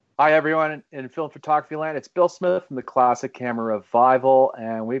Hi, everyone in film photography land. It's Bill Smith from the Classic Camera Revival,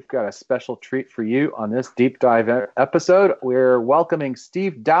 and we've got a special treat for you on this deep dive episode. We're welcoming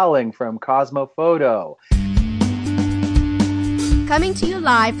Steve Dowling from Cosmo Photo. Coming to you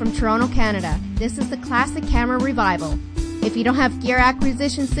live from Toronto, Canada, this is the Classic Camera Revival. If you don't have gear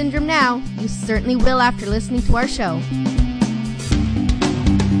acquisition syndrome now, you certainly will after listening to our show.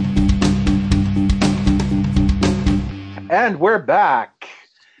 And we're back.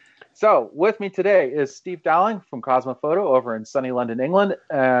 So with me today is Steve Dowling from Cosmo Photo over in sunny London, England,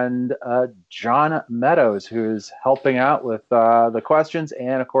 and John Meadows, who's helping out with the questions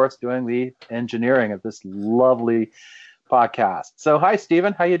and, of course, doing the engineering of this lovely podcast. So hi,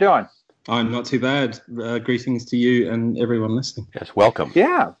 Stephen. How you doing? I'm not too bad. Greetings to you and everyone listening. Yes, welcome.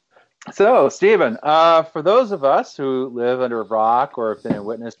 Yeah. So, Stephen, for those of us who live under a rock or have been in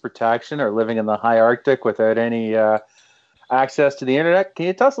witness protection or living in the high Arctic without any access to the internet, can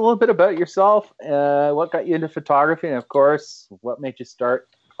you tell us a little bit about yourself, what got you into photography, and of course, what made you start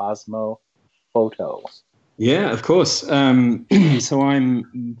Cosmo Photo? Yeah, of course. So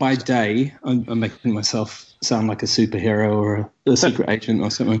I'm, by day, I'm making myself sound like a superhero or a secret agent or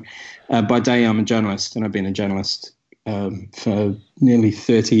something. By day, I'm a journalist, and I've been a journalist for nearly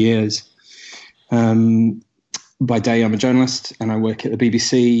 30 years. By day, I'm a journalist, and I work at the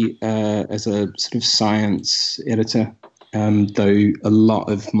BBC as a sort of science editor. Though a lot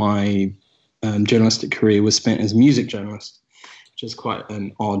of my journalistic career was spent as a music journalist, which is quite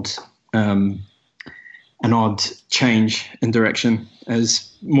an odd change in direction,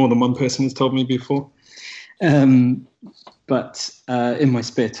 as more than one person has told me before. But in my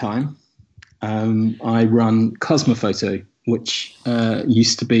spare time, I run Cosmo Photo, which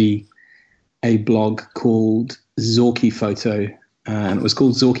used to be a blog called Zorky Photo, and it was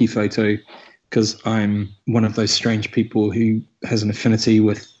called Zorky Photo because I'm one of those strange people who has an affinity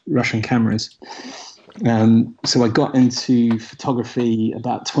with Russian cameras. So I got into photography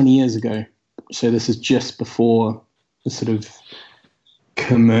about 20 years ago. So this is just before the sort of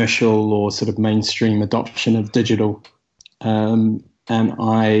commercial or sort of mainstream adoption of digital. And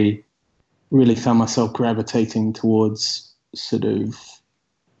I really found myself gravitating towards sort of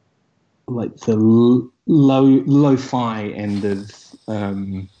like the lo-fi end of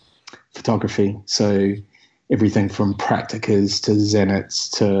photography. So everything from Prakticas to Zenits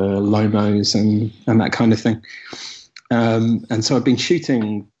to Lomos and that kind of thing. And so I've been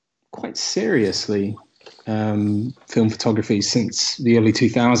shooting quite seriously film photography since the early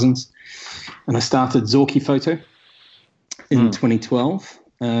 2000s. And I started Zorky Photo in 2012,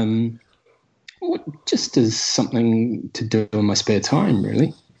 just as something to do in my spare time,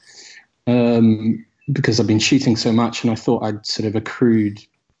 really. Because I've been shooting so much and I thought I'd sort of accrued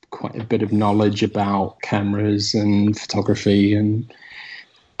quite a bit of knowledge about cameras and photography and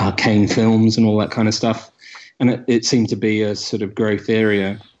arcane films and all that kind of stuff. And it seemed to be a sort of growth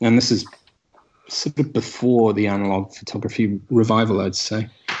area. And this is sort of before the analog photography revival, I'd say.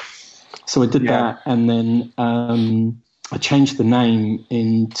 So I did that. And then I changed the name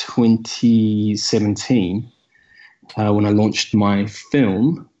in 2017 when I launched my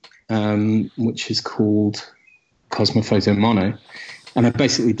film, which is called Cosmo Photo Mono. And I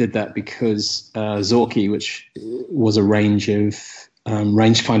basically did that because Zorky, which was a range of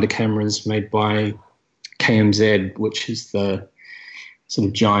rangefinder cameras made by KMZ, which is the sort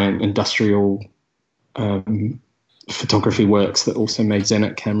of giant industrial photography works that also made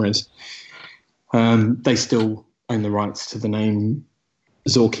Zenit cameras. They still own the rights to the name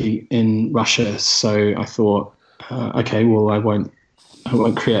Zorky in Russia. So I thought, okay, well, I won't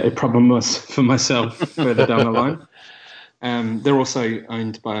create a problem for myself further down the line. They're also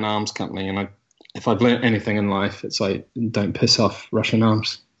owned by an arms company, and if I've learned anything in life, it's like, don't piss off Russian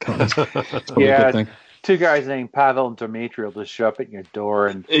arms companies. It's probably a good thing. Two guys named Pavel and Dmitry will just show up at your door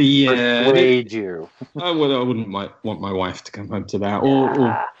and persuade you. I wouldn't want my wife to come home to that,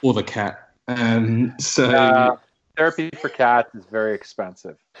 or the cat. Therapy for cats is very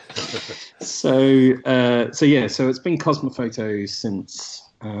expensive. So it's been Cosmo Photo since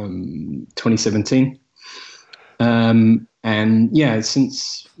 2017. And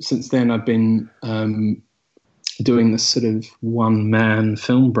since then I've been doing this sort of one-man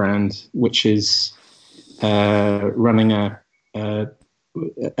film brand, which is running at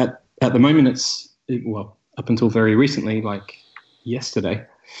the moment up until very recently, like yesterday,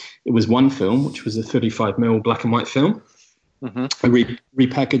 it was one film, which was a 35mm black and white film, a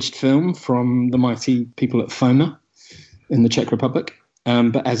repackaged film from the mighty people at FOMA in the Czech Republic.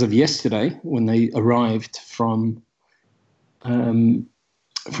 But as of yesterday, when they arrived from the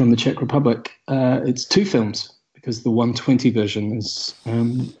Czech Republic, it's two films, because the 120 version is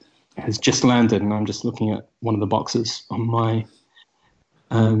has just landed, and I'm just looking at one of the boxes on my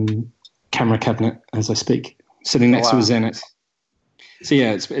camera cabinet as I speak, sitting next to a Zenith. So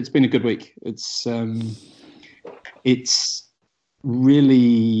yeah, it's been a good week. It's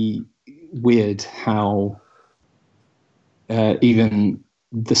really weird how even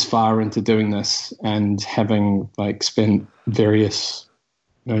this far into doing this and having like spent various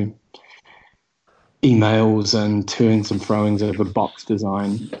emails and toings and froings over box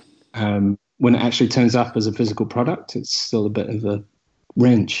design, when it actually turns up as a physical product, it's still a bit of a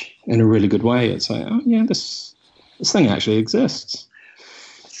wrench in a really good way. It's like, oh yeah, this thing actually exists.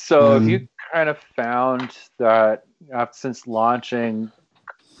 So have you kind of found that since launching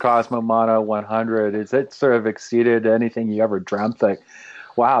Cosmo Mono 100, is it sort of exceeded anything you ever dreamt? Like,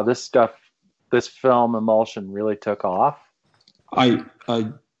 wow, this film emulsion really took off? I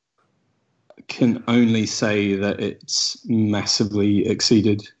can only say that it's massively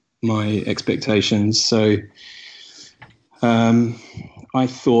exceeded my expectations. So I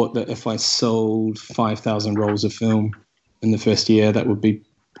thought that if I sold 5,000 rolls of film in the first year, that would be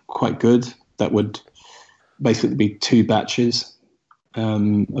quite good. That would basically be 2 batches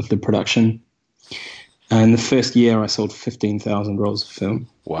of the production. And the first year I sold 15,000 rolls of film.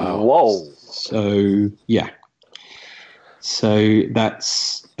 Wow. Whoa. So, yeah. So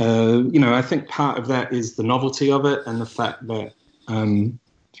that's, I think part of that is the novelty of it and the fact that,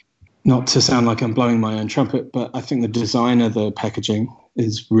 not to sound like I'm blowing my own trumpet, but I think the design of the packaging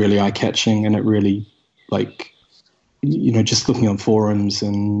is really eye-catching, and it really, just looking on forums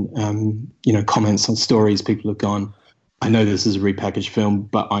and, comments on stories, people have gone, I know this is a repackaged film,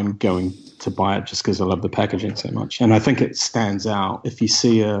 but I'm going to buy it just because I love the packaging so much. And I think it stands out. If you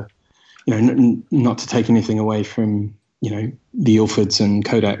see not to take anything away from, the Ilfords and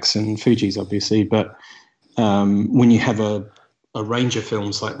Kodaks and Fujis, obviously, but when you have a range of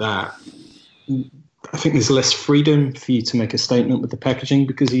films like that, I think there's less freedom for you to make a statement with the packaging,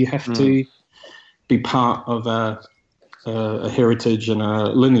 because you have to be part of a heritage and a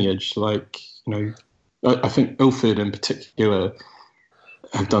lineage. I think Ilford in particular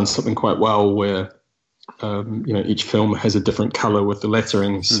have done something quite well where, each film has a different color with the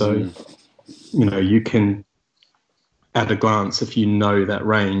lettering. So, you can, at a glance, if you know that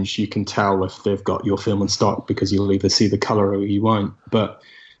range, you can tell if they've got your film in stock, because you'll either see the color or you won't. But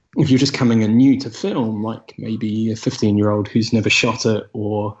if you're just coming in new to film, like maybe a 15-year-old who's never shot it,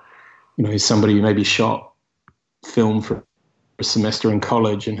 or, somebody who maybe shot film for a semester in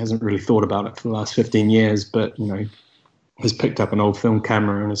college and hasn't really thought about it for the last 15 years, but, has picked up an old film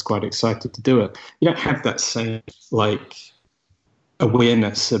camera and is quite excited to do it. You don't have that same,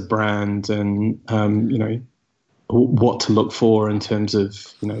 awareness of brand and, what to look for in terms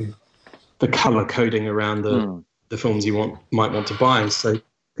of, the color coding around the films you might want to buy. So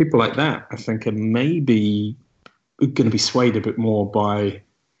people like that, I think, are maybe going to be swayed a bit more by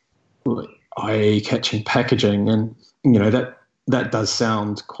eye-catching packaging, and that does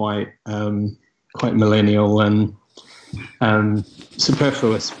sound quite millennial and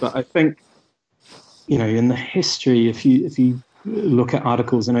superfluous. But I think in the history, if you look at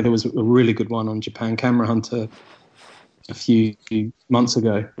articles, I know there was a really good one on Japan Camera Hunter a few months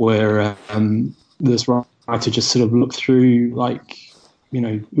ago, where this writer just sort of looked through,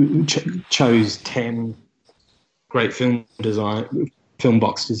 chose 10 great film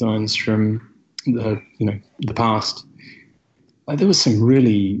box designs from the past. There was some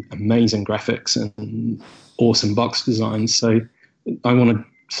really amazing graphics and awesome box designs. So I wanted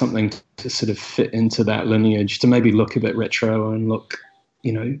something to sort of fit into that lineage, to maybe look a bit retro and look,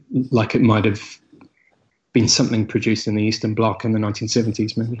 like it might have been something produced in the Eastern Bloc in the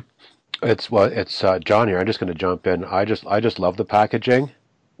 1970s, maybe. It's John here. I'm just going to jump in. I just love the packaging.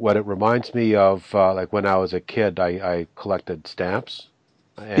 What it reminds me of, when I was a kid, I collected stamps,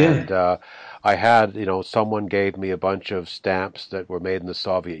 and I had, someone gave me a bunch of stamps that were made in the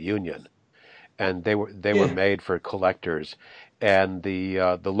Soviet Union, and they were made for collectors, and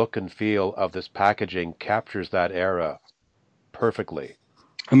the look and feel of this packaging captures that era perfectly.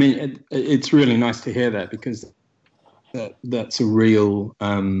 I mean, it's really nice to hear that, because that's a real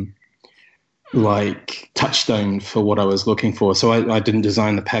touchstone for what I was looking for. So I didn't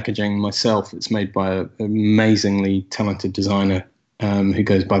design the packaging myself. It's made by an amazingly talented designer who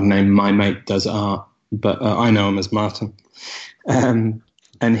goes by the name My Mate Does Art, but I know him as Martin. And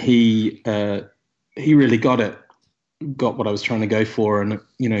he really got what I was trying to go for. And,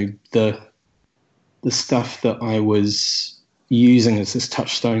 the stuff that I was using as this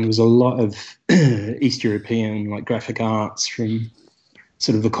touchstone was a lot of East European, graphic arts from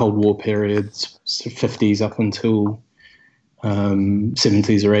sort of the Cold War period, sort of 50s up until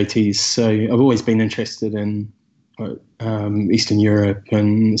 70s or 80s. So I've always been interested in Eastern Europe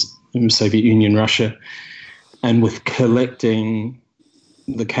and Soviet Union, Russia. And with collecting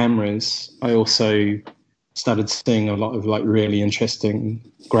the cameras, I also started seeing a lot of like really interesting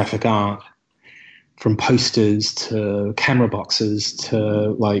graphic art, from posters to camera boxes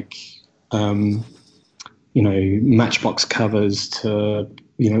to like, matchbox covers to,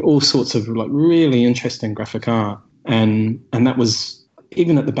 all sorts of like really interesting graphic art. And that was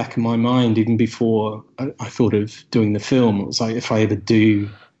even at the back of my mind, even before I thought of doing the film. It was like, if I ever do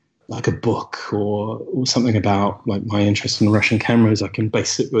like a book or something about like my interest in Russian cameras, I can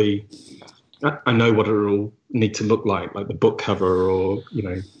basically, I know what it'll need to look like the book cover or,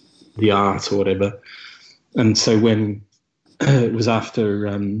 the art or whatever. And so when it was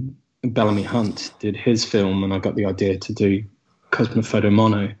after Bellamy Hunt did his film and I got the idea to do Cosmophoto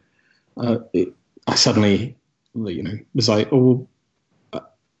Mono, I suddenly, was like, oh,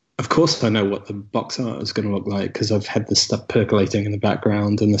 of course I know what the box art is going to look like because I've had this stuff percolating in the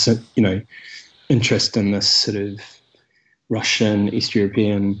background and this, interest in this sort of Russian, East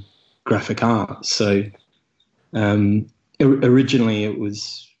European graphic art. So originally it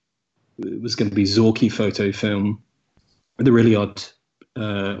was going to be Zorky photo film. The really odd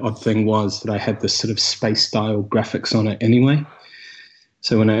thing was that I had this sort of space style graphics on it anyway.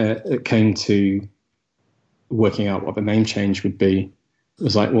 So when it came to working out what the name change would be, it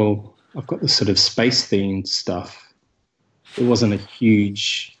was like, well, I've got this sort of space themed stuff. It wasn't a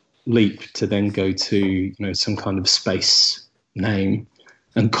huge leap to then go to, some kind of space name,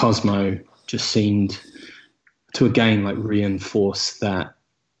 and Cosmo just seemed to again like reinforce that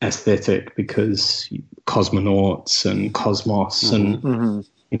aesthetic, because cosmonauts and cosmos and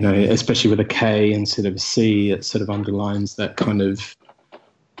especially with a K instead of a C, it sort of underlines that kind of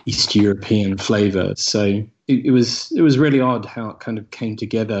East European flavor. So it was really odd how it kind of came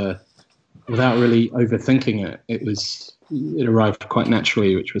together without really overthinking it. It arrived quite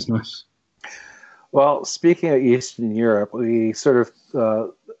naturally, which was nice. Well, speaking of Eastern Europe, we sort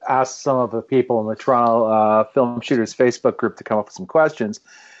of asked some of the people in the Toronto Film Shooters Facebook group to come up with some questions.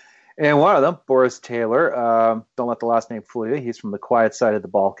 And one of them, Boris Taylor, don't let the last name fool you, he's from the quiet side of the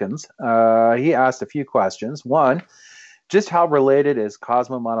Balkans. He asked a few questions. One, just how related is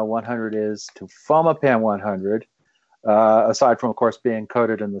Cosmo Mono 100 is to Fomapan 100, aside from, of course, being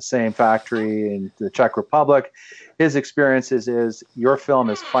coated in the same factory in the Czech Republic. His experiences is your film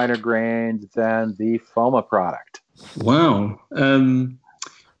is finer grained than the Foma product. Wow.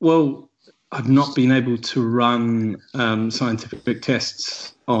 Well, I've not been able to run scientific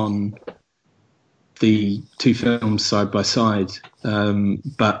tests on the two films side by side,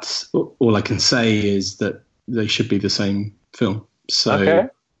 but all I can say is that they should be the same film. So okay.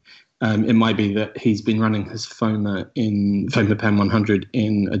 It might be that he's been running his Fomapan 100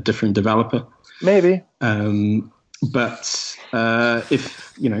 in a different developer. Maybe. But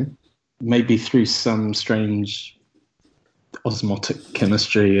if, maybe through some strange osmotic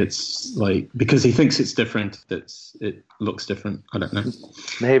chemistry, it's like, because he thinks it's different, it looks different. I don't know.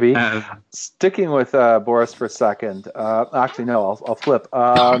 Maybe. Sticking with Boris for a second. Actually, no, I'll flip.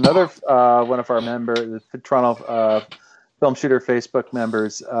 Another one of our members, the Toronto Film Shooter Facebook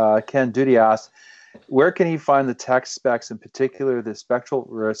members, Ken Duty asked, where can he find the tech specs, in particular the spectral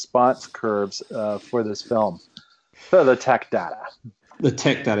response curves for this film? So the tech data. The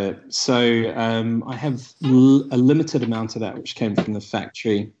tech data. So I have a limited amount of that, which came from the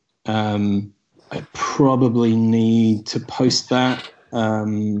factory. I probably need to post that.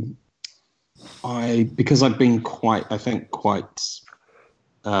 Because I've been quite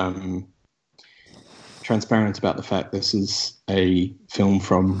transparent about the fact this is a film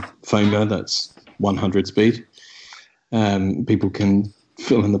from Foma that's 100 speed. People can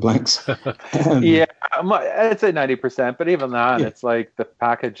fill in the blanks. Yeah, I'd say 90%, but even that, yeah. It's like the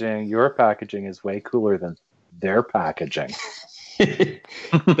packaging, your packaging is way cooler than their packaging.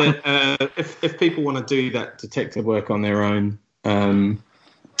 But if people want to do that detective work on their own,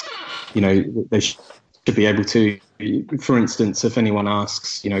 they should be able to. For instance, if anyone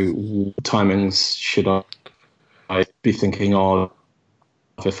asks, what timings should I be thinking of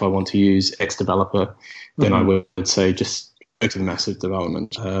if I want to use X developer, then I would say just go to the massive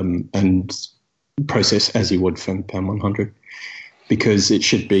development and process as you would Fomapan 100, because it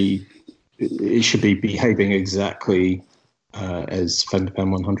should be behaving exactly as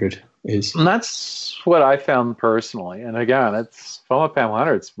Fomapan 100 is. And that's what I found personally. And again, it's Fomapan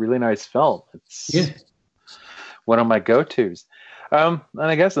 100. It's really nice film. It's one of my go-tos. And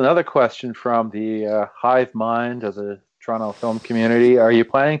I guess another question from the hive mind of the Toronto film community: are you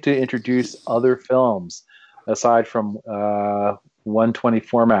planning to introduce other films aside from 120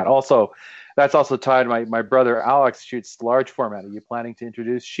 format. Also, that's also tied. My brother Alex shoots large format. Are you planning to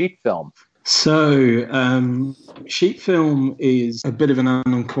introduce sheet film? So, sheet film is a bit of an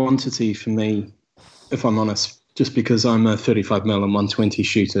unknown quantity for me, if I'm honest, just because I'm a 35mm and 120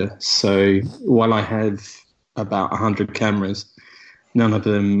 shooter. So while I have about 100 cameras, none of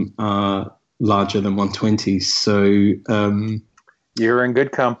them are larger than 120. So you're in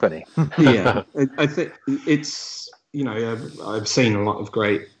good company. Yeah, I think it's, I've seen a lot of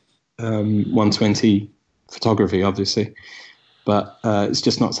great 120 photography, obviously, but it's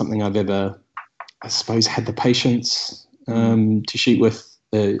just not something I've ever, I suppose, had the patience to shoot with.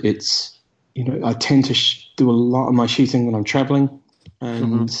 It's, I tend to do a lot of my shooting when I'm traveling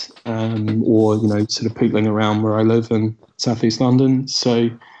and or sort of pootling around where I live in southeast London. So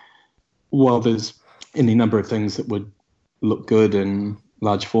while there's any number of things that would look good in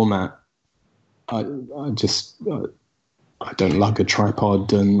large format, I don't lug a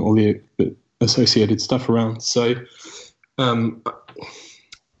tripod and all the associated stuff around. So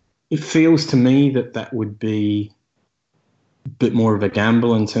it feels to me that would be a bit more of a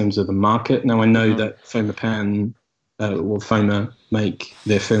gamble in terms of the market. Now, I know that FomaPan Foma make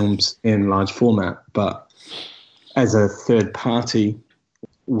their films in large format, but as a third party,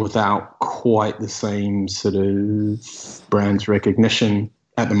 without quite the same sort of brand recognition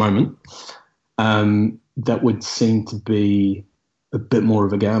at the moment, that would seem to be a bit more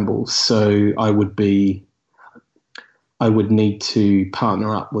of a gamble. So I would need to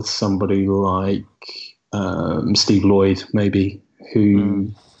partner up with somebody like Steve Lloyd, maybe,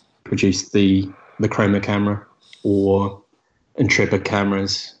 who produced the Chroma camera, or Intrepid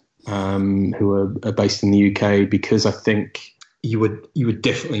Cameras, who are based in the UK, because I think you would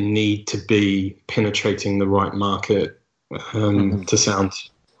definitely need to be penetrating the right market to sound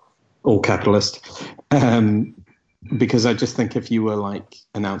all capitalist. Because I just think if you were like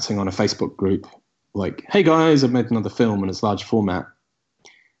announcing on a Facebook group, like, hey guys, I've made another film and it's large format,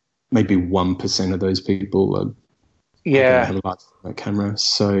 maybe 1% of those people are have a large format camera.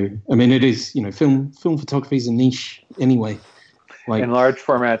 So, I mean, it is, film photography is a niche anyway. Like, and large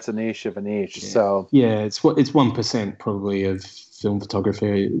format's a niche of a niche. Yeah. So yeah, it's 1% probably of film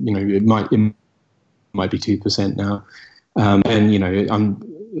photography. It might be 2% now. And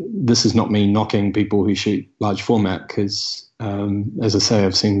this is not me knocking people who shoot large format, because as I say,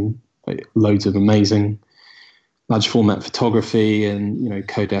 I've seen loads of amazing large format photography, and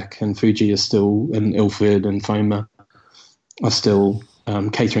Kodak and Fuji are still, and Ilford and Foma are still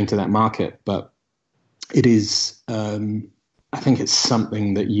catering to that market. But it is, I think it's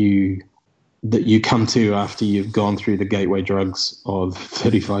something that you come to after you've gone through the gateway drugs of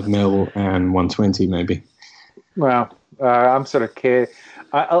 35mm and 120, maybe. Well, I'm sort of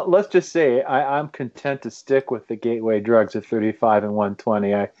let's just say I'm content to stick with the gateway drugs of 35 and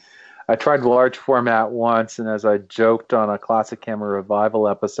 120. I tried large format once, and as I joked on a Classic Camera Revival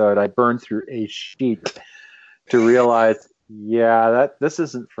episode, I burned through a sheet to realize, this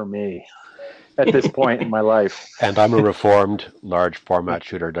isn't for me at this point in my life. And I'm a reformed large format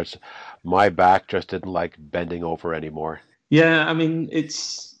shooter. My back just didn't like bending over anymore. Yeah, I mean,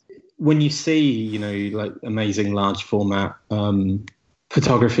 it's when you see, like amazing large format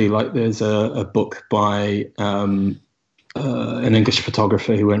photography, like there's a book by an English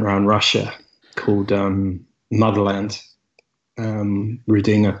photographer who went around Russia called Motherland,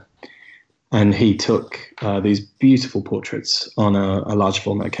 Rudina, and he took these beautiful portraits on a large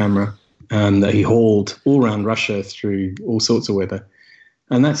format camera that he hauled all around Russia through all sorts of weather.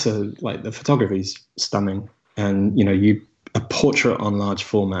 And that's the photography's stunning. And, a portrait on large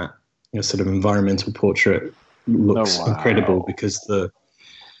format, sort of environmental portrait, looks incredible, because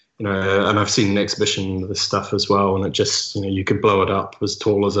and I've seen an exhibition of this stuff as well, and it just, you could blow it up as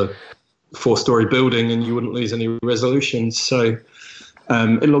tall as a 4-story building and you wouldn't lose any resolution. So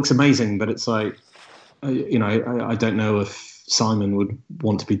it looks amazing, but it's like, I don't know if Simon would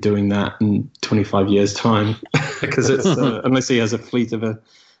want to be doing that in 25 years' time, because it's unless he has a fleet of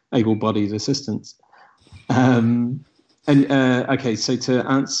able-bodied assistants. Okay, so to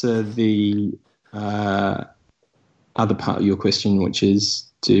answer the other part of your question, which is,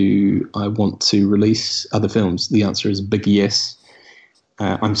 do I want to release other films? The answer is a big yes.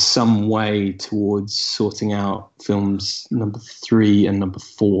 I'm some way towards sorting out films number 3 and number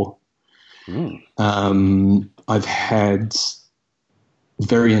 4. I've had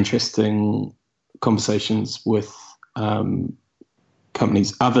very interesting conversations with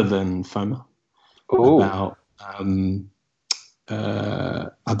companies other than Foma about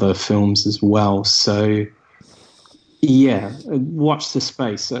other films as well. So, yeah, watch the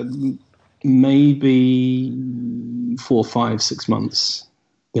space. maybe 4, 5, 6 months,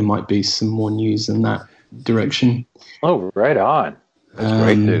 there might be some more news in that direction. Oh, right on. That's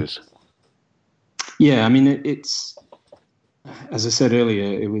great news. Yeah, I mean, it's, as I said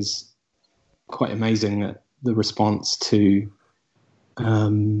earlier, it was quite amazing that the response to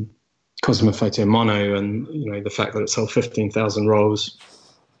Cosmo Photo Mono, and the fact that it sold 15,000 rolls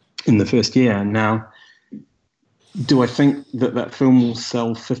in the first year. Now, do I think that film will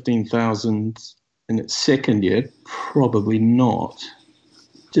sell 15,000 in its second year? Probably not.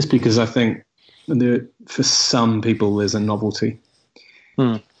 Just because I think for some people there's a novelty.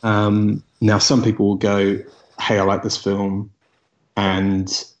 Now, some people will go, "Hey, I like this film,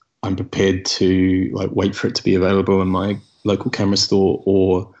 and I'm prepared to wait for it to be available in my local camera store,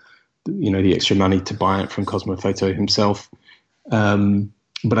 or the extra money to buy it from Cosmo Photo himself."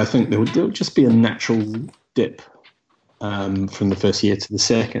 But I think there would just be a natural dip from the first year to the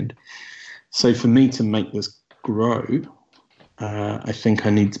second. So for me to make this grow, I think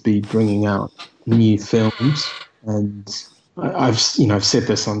I need to be bringing out new films, and I've said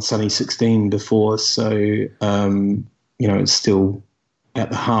this on Sunny 16 before, so it's still at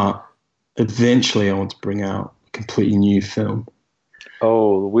the heart. Eventually, I want to bring out a completely new film.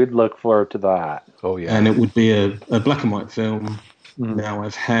 Oh, we'd look forward to that. Oh, yeah. And it would be a black and white film. Now,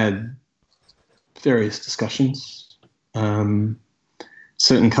 I've had various discussions.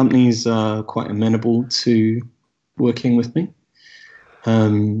 Certain companies are quite amenable to working with me.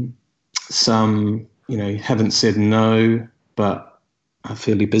 Some, haven't said no, but are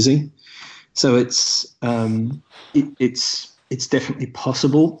fairly busy. So it's definitely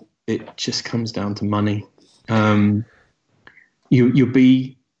possible. It just comes down to money. You'll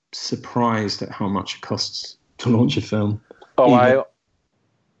be surprised at how much it costs to launch a film. Oh,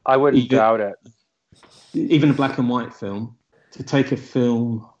 I wouldn't doubt it. Even a black and white film, to take a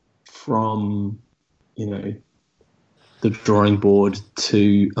film from, the drawing board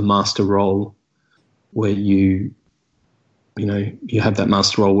to a master roll, where you have that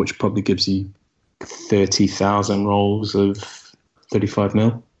master roll, which probably gives you 30,000 rolls of 35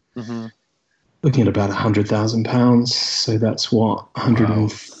 mil. Looking at about £100,000, so that's what,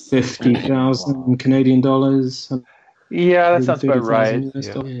 150,000 Canadian dollars. Yeah, that sounds about right.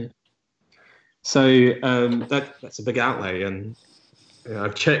 Yeah. So that's a big outlay, and I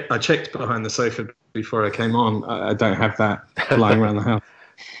checked behind the sofa before I came on. I don't have that lying around the house.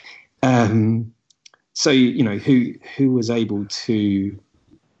 So who was able to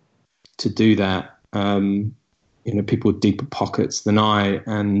do that? People with deeper pockets than I,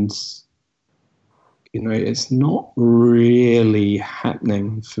 and it's not really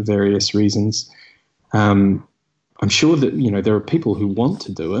happening for various reasons. I'm sure that there are people who want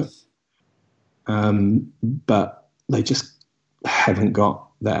to do it, but they just haven't got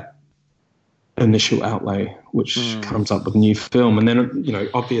that initial outlay, which comes up with a new film. And then,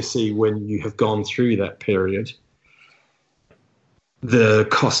 obviously when you have gone through that period, the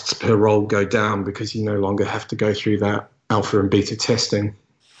costs per roll go down because you no longer have to go through that alpha and beta testing.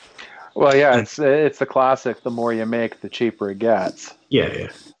 Well, yeah, it's the classic, the more you make, the cheaper it gets. Yeah.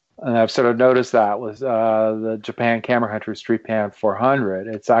 And I've sort of noticed that with the Japan Camera Hunter Street Pan 400.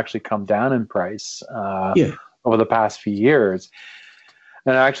 It's actually come down in price over the past few years.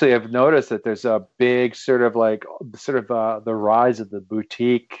 And actually, I've noticed that there's a big the rise of the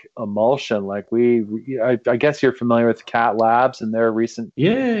boutique emulsion. Like I guess you're familiar with Cat Labs and their recent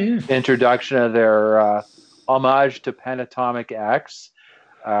introduction of their homage to Panatomic X.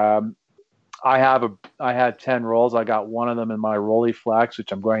 I had 10 rolls. I got one of them in my Rolleiflex,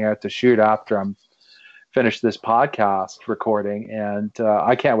 which I'm going out to shoot after I'm finished this podcast recording, and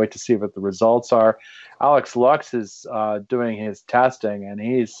I can't wait to see what the results are. Alex Lux is doing his testing, and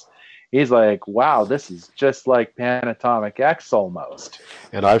he's like, "Wow, this is just like Panatomic X almost."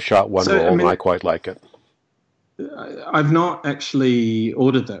 And I've shot one roll, and I quite like it. I've not actually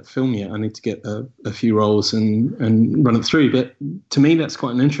ordered that film yet. I need to get a few rolls and run it through. But to me, that's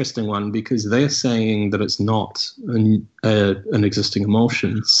quite an interesting one because they're saying that it's not an existing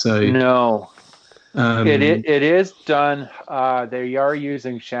emulsion. So no, it is done. They are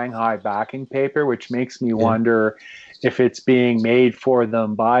using Shanghai backing paper, which makes me wonder if it's being made for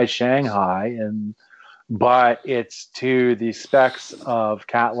them by Shanghai but it's to the specs of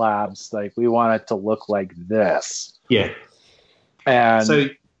Cat Labs. Like, we want it to look like this. Yeah. And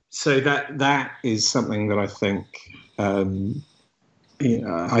so that is something that I think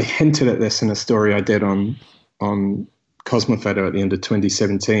I hinted at this in a story I did on Cosmo Photo at the end of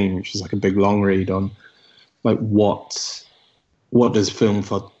 2017, which is like a big long read on like what does film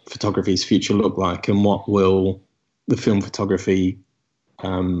photography's future look like, and what will the film photography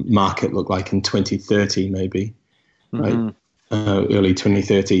market look like in 2030, maybe, right? Mm-hmm. Early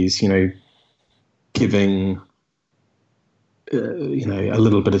 2030s, giving, a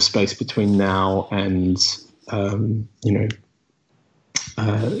little bit of space between now and,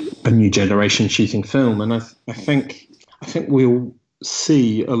 a new generation shooting film. And I think we'll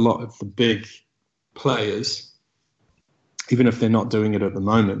see a lot of the big players, even if they're not doing it at the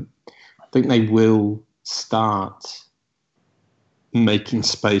moment. I think they will start making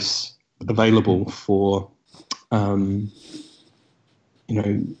space available for,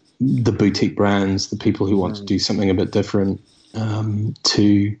 the boutique brands, the people who want to do something a bit different,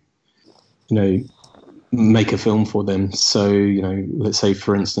 to, make a film for them. So, let's say,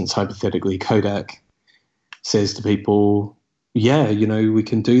 for instance, hypothetically, Kodak says to people, yeah, we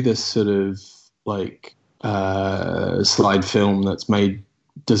can do this sort of like slide film that's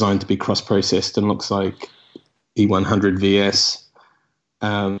designed to be cross-processed and looks like E100 VS,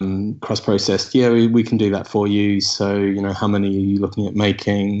 cross-processed. Yeah, we can do that for you. So, how many are you looking at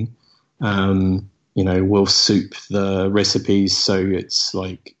making? We'll soup the recipes so it's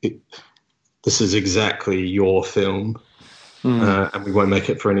like this is exactly your film, and we won't make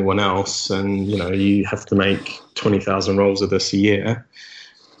it for anyone else. And, you have to make 20,000 rolls of this a year.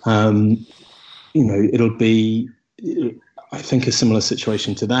 It'll be, I think, a similar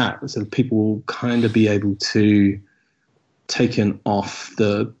situation to that. So people will kind of be able to take an off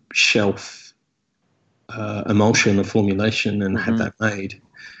the shelf emulsion or formulation and have that made.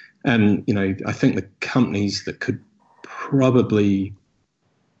 And, I think the companies that could probably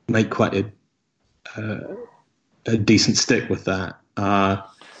make quite a decent stick with that are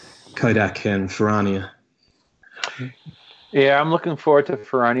Kodak and Ferrania. Yeah, I'm looking forward to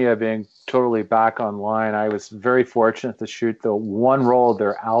Ferrania being totally back online. I was very fortunate to shoot the one roll of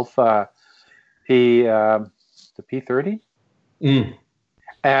their Alpha the P30. Mm.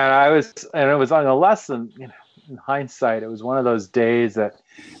 And it was on a lesson, in hindsight, it was one of those days that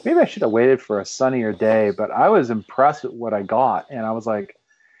maybe I should have waited for a sunnier day, but I was impressed with what I got. And I was like,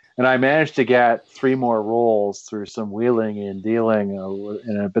 and I managed to get 3 more rolls through some wheeling and dealing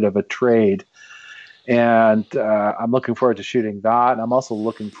in a bit of a trade. And I'm looking forward to shooting that. And I'm also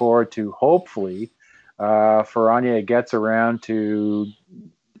looking forward to, hopefully, Ferrania gets around to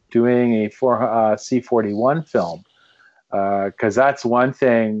doing a C41 film. Because that's one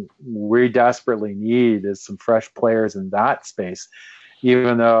thing we desperately need is some fresh players in that space.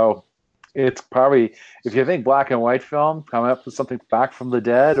 Even though it's probably, if you think black and white film, coming up with something back from the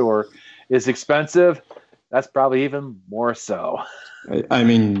dead or is expensive, that's probably even more so. I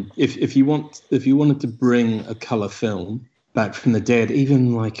mean, if you wanted to bring a color film back from the dead,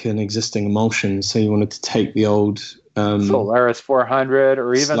 even like an existing emulsion, so you wanted to take the old Solaris 400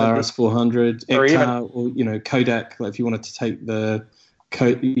 or even Solaris 400, or Kodak. Like if you wanted to take the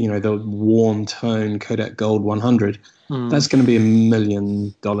warm tone Kodak Gold 100, that's going to be $1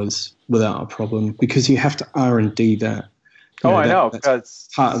 million without a problem because you have to R&D that. I know, because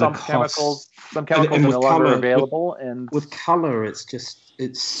some chemicals no longer available, and with color, it's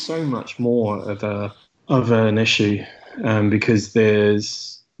so much more of an issue because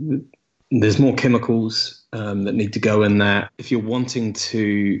there's more chemicals that need to go in that. If you're wanting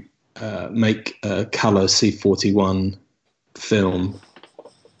to make a color C41 film,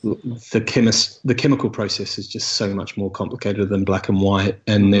 the chemical process is just so much more complicated than black and white,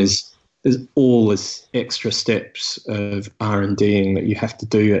 and there's all this extra steps of R&Ding that you have to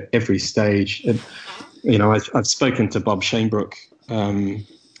do at every stage. And, I've spoken to Bob Shanebrook,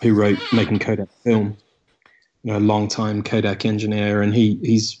 who wrote Making Kodak Film, a long-time Kodak engineer, and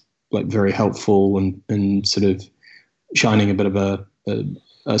he's like very helpful and sort of shining a bit of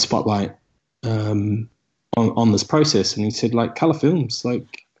a spotlight on this process. And he said, like, color films,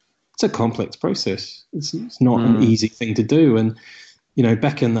 like, it's a complex process. It's not an easy thing to do. And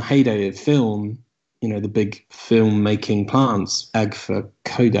back in the heyday of film, the big film-making plants, Agfa,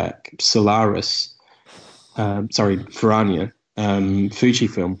 Kodak, Solaris, Ferrania,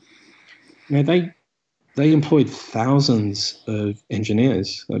 Fujifilm, they employed thousands of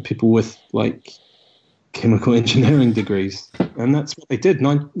engineers, like people with like chemical engineering degrees, and that's what they did.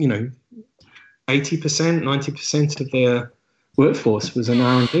 80%, 90% of their workforce was in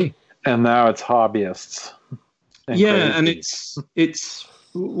R&D. And now it's hobbyists. And it's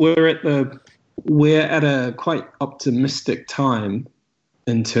we're at a quite optimistic time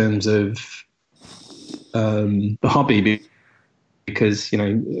in terms of the hobby, because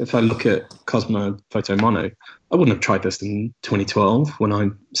if I look at Cosmo Photo Mono, I wouldn't have tried this in 2012 when I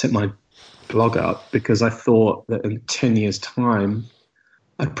set my blog up, because I thought that in 10 years' time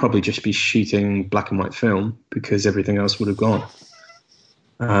I'd probably just be shooting black and white film because everything else would have gone.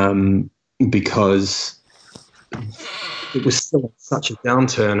 because it was still such a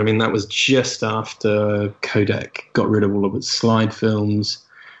downturn. I mean, that was just after Kodak got rid of all of its slide films.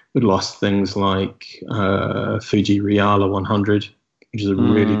 We'd lost things like Fuji Reala 100, which is a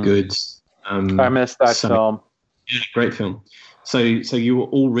really good. I missed that film. Yeah, great film. So you were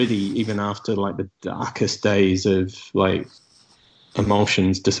already, even after like the darkest days of like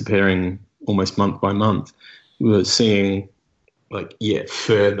emulsions disappearing almost month by month, we were seeing like yet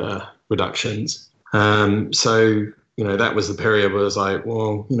further reductions. So that was the period where I was like,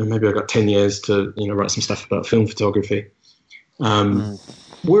 well, maybe I've got 10 years to write some stuff about film photography.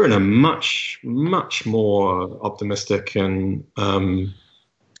 We're in a much, much more optimistic and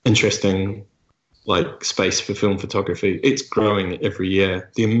interesting like space for film photography. It's growing every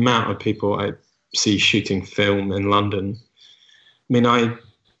year. The amount of people I see shooting film in London. I mean, I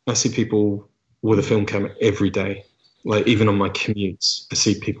see people with a film camera every day. Like even on my commutes, I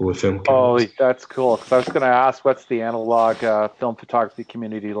see people with film cameras. Oh, that's cool. Because I was going to ask, what's the analog film photography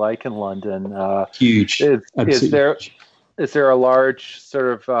community like in London? Huge. Is there a large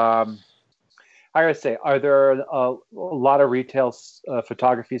sort of I gotta say, are there a lot of retail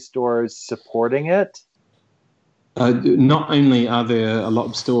photography stores supporting it? Not only are there a lot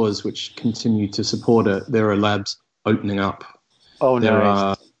of stores which continue to support it, there are labs opening up. Oh, nice. There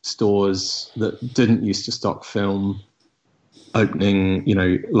are stores that didn't used to stock film opening,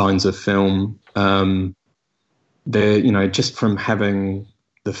 lines of film. They're, just from having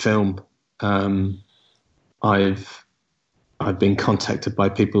the film, I've been contacted by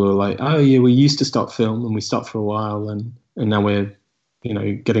people who are like, oh yeah, we used to stock film and we stopped for a while and now we're,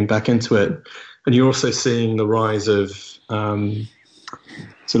 getting back into it. And you're also seeing the rise of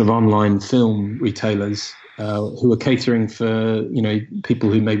sort of online film retailers who are catering for,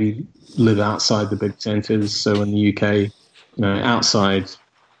 people who maybe live outside the big centres. So in the UK, outside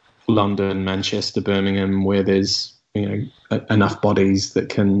London, Manchester, Birmingham, where there's, enough bodies that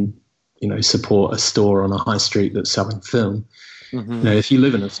can, support a store on a high street that's selling film. Mm-hmm. If you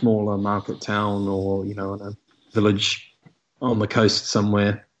live in a smaller market town or, in a village on the coast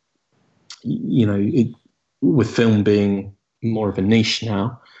somewhere, with film being more of a niche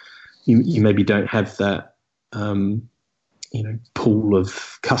now, you maybe don't have that, pool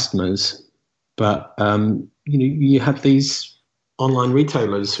of customers. But, you have these online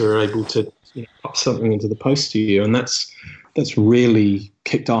retailers who are able to pop something into the post to you. And that's really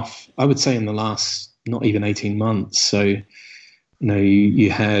kicked off, I would say, in the last not even 18 months. So,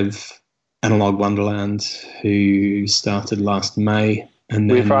 you have Analog Wonderland, who started last May. And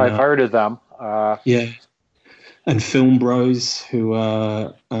then, I've heard of them. Yeah. And Film Bros, who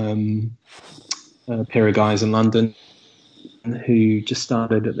are a pair of guys in London who just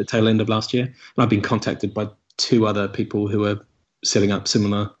started at the tail end of last year. And I've been contacted by 2 other people who are setting up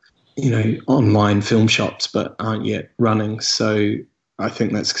similar online film shops, but aren't yet running. So I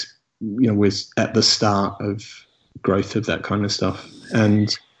think that's, we're at the start of growth of that kind of stuff.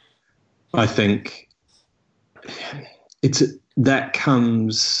 And I think that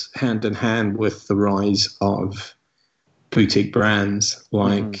comes hand in hand with the rise of boutique brands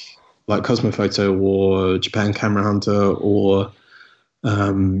like Cosmophoto or Japan Camera Hunter or,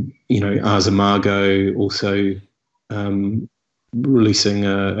 Ars Imago also, releasing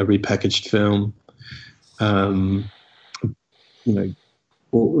a repackaged film,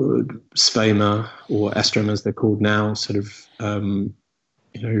 or Spema or Astrum as they're called now, sort of,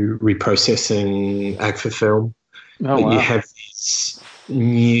 reprocessing Agfa film. Oh, wow. You have these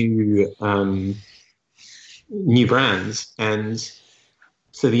new brands, and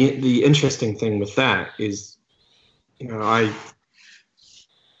so the interesting thing with that is,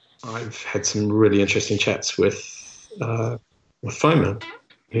 I've had some really interesting chats with FOMA,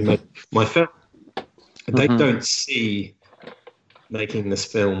 who made my film. And they don't see making this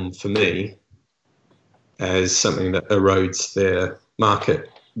film for me as something that erodes their market.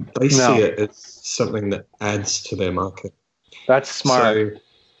 They see it as something that adds to their market. That's smart.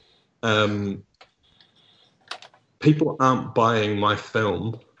 So, people aren't buying my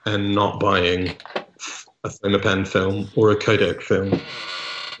film and not buying a Fomapan film or a Kodak film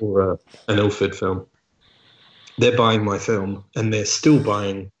or an Ilford film. They're buying my film and they're still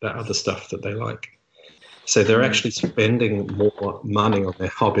buying that other stuff that they like. So they're actually spending more money on their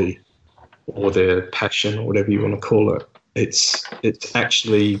hobby or their passion or whatever you want to call it. It's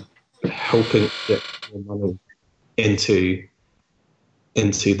actually helping get more money into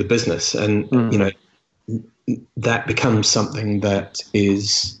the business. And, that becomes something that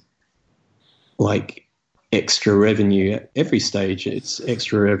is like extra revenue at every stage. It's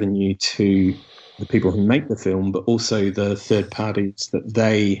extra revenue to the people who make the film, but also the third parties that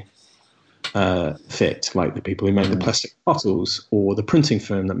they fit, like the people who make the plastic bottles or the printing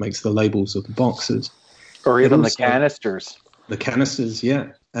firm that makes the labels of the boxes. Or even the canisters. The canisters, yeah.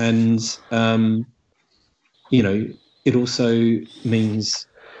 And, it also means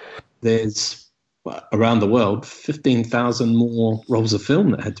there's, around the world, 15,000 more rolls of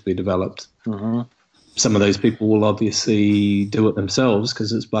film that had to be developed. Mm-hmm. Some of those people will obviously do it themselves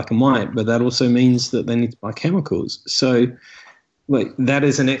because it's black and white, but that also means that they need to buy chemicals. So that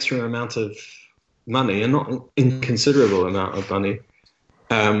is an extra amount of money, and not an inconsiderable amount of money.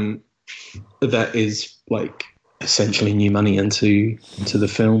 That is essentially new money into the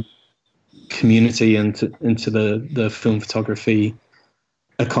film community and into the film photography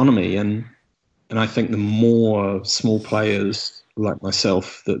economy. And I think the more small players like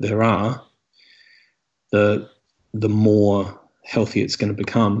myself that there are, the more healthy it's going to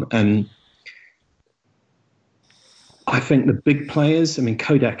become. And I think the big players,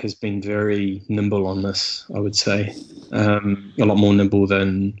 Kodak has been very nimble on this, I would say. A lot more nimble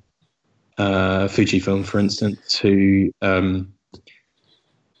than Fujifilm, for instance, who,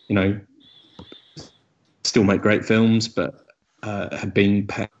 still make great films, but have been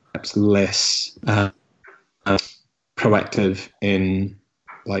perhaps less proactive in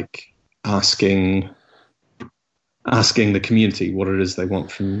asking the community what it is they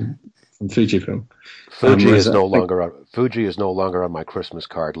want from Fujifilm. Fuji is no longer on my Christmas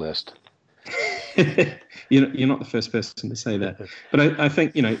card list. You're not the first person to say that, but I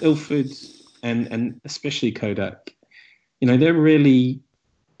think Ilford and especially Kodak, they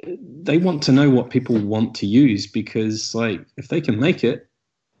want to know what people want to use, because if they can make it,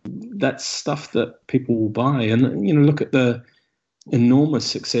 that's stuff that people will buy. And look at the enormous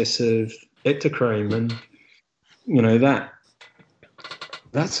success of Ektachrome, and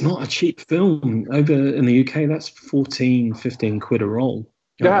that's not a cheap film. Over in the UK, that's 15 quid a roll.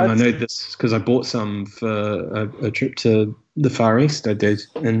 Yeah, and I know this because I bought some for a trip to the Far East I did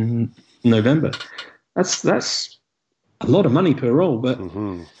in November. That's a lot of money per roll, but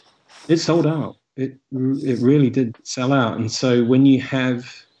it sold out. It really did sell out. And so when you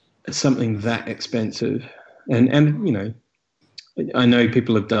have something that expensive, and I know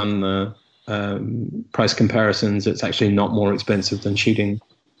people have done the price comparisons. It's actually not more expensive than shooting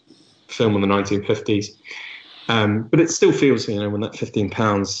film in the 1950s. But it still feels, when that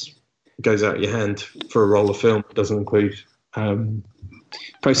 £15 goes out your hand for a roll of film, it doesn't include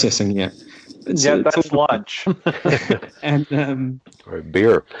processing yet. That's lunch. And or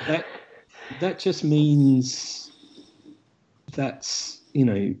beer. That just means that's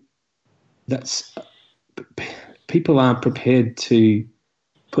people are prepared to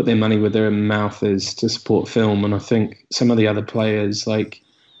put their money where their mouth is to support film. And I think some of the other players,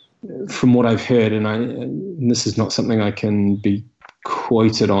 from what I've heard, and this is not something I can be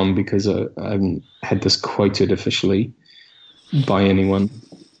quoted on because I haven't had this quoted officially by anyone,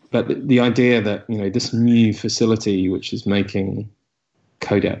 but the idea that this new facility, which is making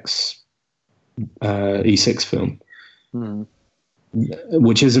Kodak's E6 film,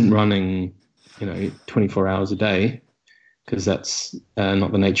 which isn't running 24 hours a day, because that's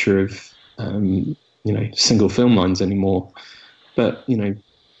not the nature of single film lines anymore. But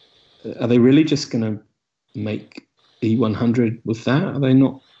are they really just going to make E100 with that? Are they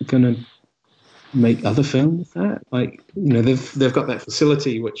not going to make other film with that? They've got that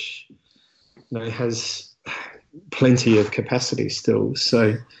facility which has plenty of capacity still.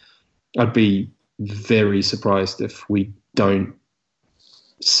 So I'd be very surprised if we don't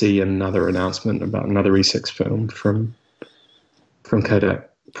see another announcement about another E6 film from Kodak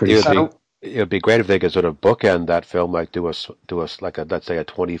pretty soon. It would be great if they could sort of bookend that film, do us let's say a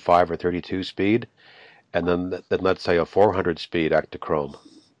 25 or 32 speed, and then let's say a 400 speed Ektachrome.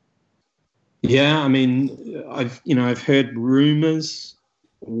 Yeah, I've heard rumors.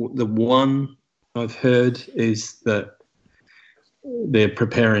 The one I've heard is that they're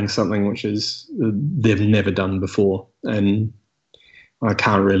preparing something which is they've never done before, and I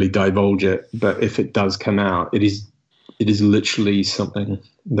can't really divulge it. But if it does come out, it is literally something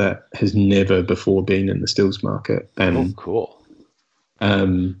that has never before been in the stills market. And cool.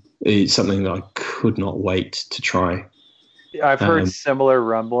 It's something that I could not wait to try. I've heard similar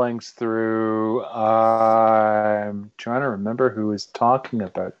rumblings through, I'm trying to remember who was talking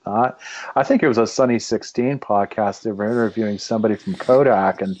about that. I think it was a Sunny 16 podcast. They were interviewing somebody from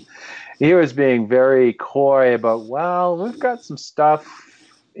Kodak, and he was being very coy about, we've got some stuff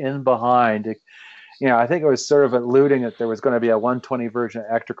in behind. I think it was sort of alluding that there was going to be a 120 version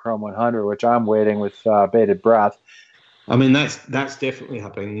of Ektachrome 100, which I'm waiting with bated breath. I mean, that's definitely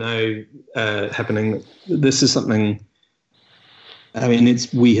happening. Happening. This is something. I mean,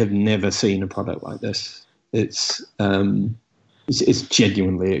 we have never seen a product like this. It's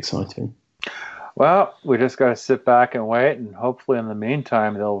genuinely exciting. Well, we just got to sit back and wait, and hopefully, in the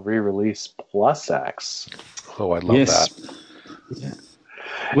meantime, they'll re-release Plus X. Oh, I love that. Yeah.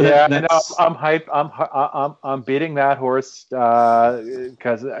 Well, yeah, I know. I'm hype. I'm beating that horse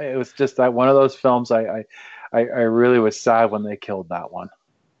because it was just one of those films. I really was sad when they killed that one.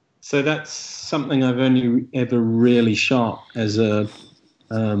 So that's something I've only ever really shot as an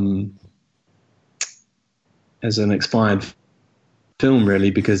expired film,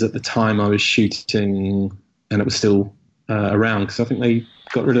 really, because at the time I was shooting and it was still around, because I think they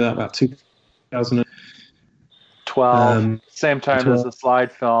got rid of that about 2012. Same time 12. As the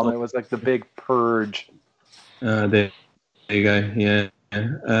slide film. It was like the big purge. There you go. Yeah.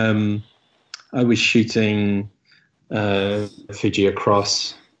 I was shooting Fiji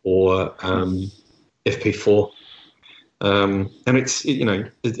Across or FP4, and it's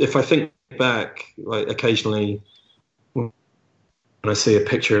if I think back, like occasionally when I see a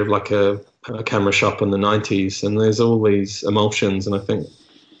picture of like a camera shop in the 90s, and there's all these emulsions, and I think,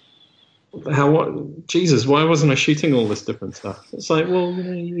 Jesus, why wasn't I shooting all this different stuff? It's like, well,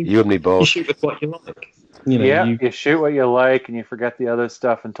 you and me both. You shoot with what you like. You shoot what you like, and you forget the other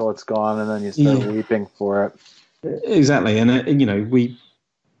stuff until it's gone, and then you start weeping for it. Exactly, and all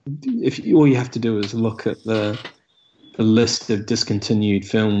you have to do is look at the list of discontinued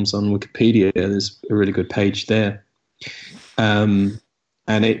films on Wikipedia. There's a really good page there, and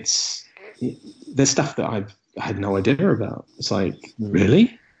there's stuff that I had no idea about. It's like,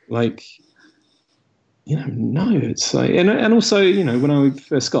 really, like, no. It's like, and also, when I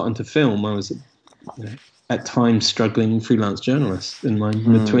first got into film, I was at times struggling freelance journalist in my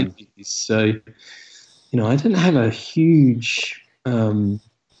mid-20s. So, I didn't have a huge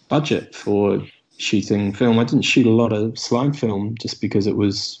budget for shooting film. I didn't shoot a lot of slide film just because it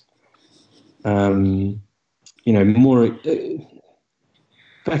was, more.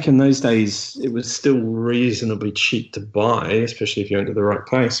 Back in those days, it was still reasonably cheap to buy, especially if you went to the right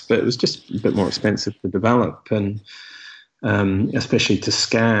place. But it was just a bit more expensive to develop, and especially to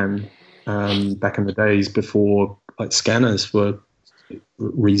scan. Back in the days before, like, scanners were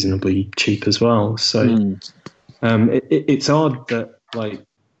reasonably cheap as well. So it's odd that, like,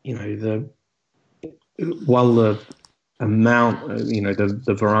 while the amount,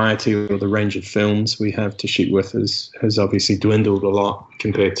 the variety or the range of films we have to shoot with has obviously dwindled a lot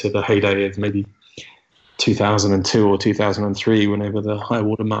compared to the heyday of maybe 2002 or 2003, whenever the high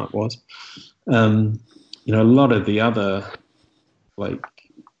water mark was. A lot of the other, like,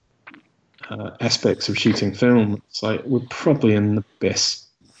 aspects of shooting film, it's like we're probably in the best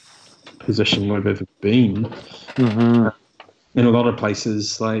position we've ever been. Mm-hmm. In a lot of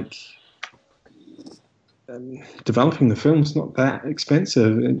places, like, developing the film's not that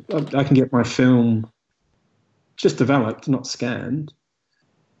expensive. I can get my film just developed, not scanned,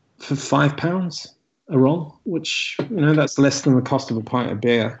 for £5 a roll, which, that's less than the cost of a pint of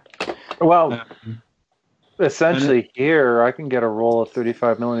beer. Well, essentially here, I can get a roll of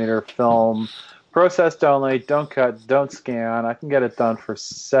 35mm film, processed only, don't cut, don't scan. I can get it done for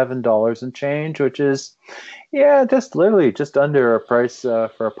 $7 and change, which is, just literally just under a price for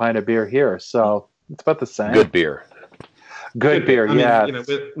a pint of beer here. So it's about the same. Good beer. Good beer, yeah.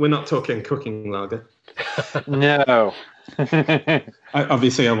 We're not talking cooking lager. No.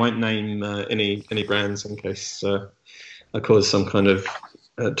 Obviously, I won't name any brands in case I cause some kind of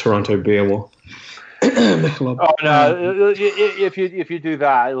Toronto beer war. Oh no! If you do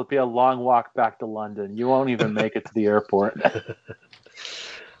that, it'll be a long walk back to London. You won't even make it to the airport.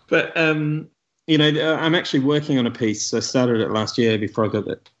 But I'm actually working on a piece. I started it last year before I got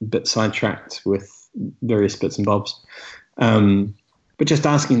a bit sidetracked with various bits and bobs. But just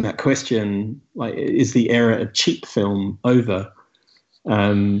asking that question, like, is the era of cheap film over?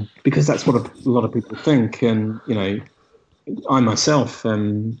 Because that's what a lot of people think, and I myself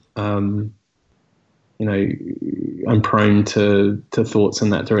am. I'm prone to thoughts in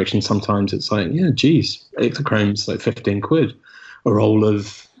that direction. Sometimes it's like, geez, Ektachrome's like 15 quid. A roll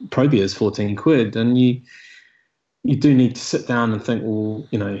of Probea's 14 quid. And you do need to sit down and think, well,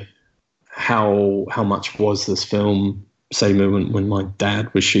 how much was this film, say, when my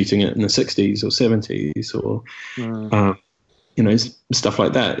dad was shooting it in the 60s or 70s or, stuff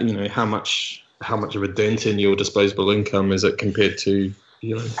like that. How much of a dent in your disposable income is it compared to,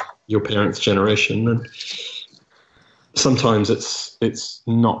 your parents' generation? And sometimes it's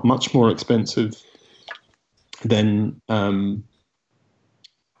not much more expensive than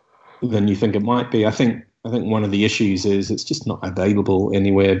you think it might be. I think one of the issues is it's just not available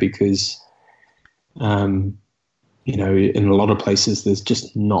anywhere because, you know, in a lot of places there's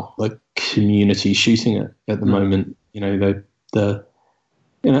just not the community shooting it at the moment. You know,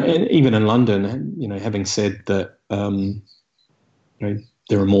 you know, and even in London, you know, having said that, you know,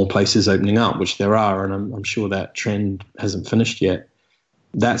 there are more places opening up, which there are, and I'm sure that trend hasn't finished yet.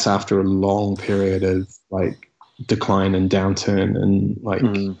 That's after a long period of like decline and downturn and like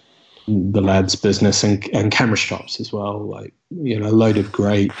the lads' business and camera shops as well. Like, you know, a load of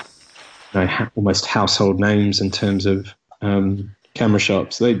great, you know, almost household names in terms of camera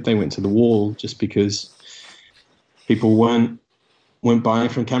shops. They went to the wall just because people weren't buying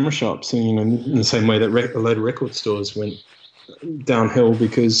from camera shops, and you know, in the same way that a load of record stores went downhill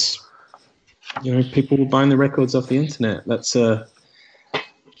because, you know, people were buying the records off the internet. That's you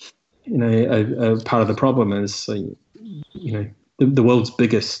know, a part of the problem is, you know, the world's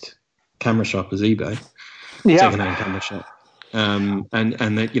biggest camera shop is eBay, secondhand camera shop, and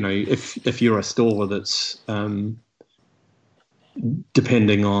that, you know, if you're a store that's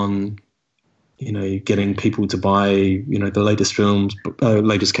depending on, you know, getting people to buy, you know, the latest cameras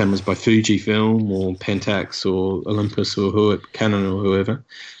by Fujifilm or Pentax or Olympus or Canon or whoever,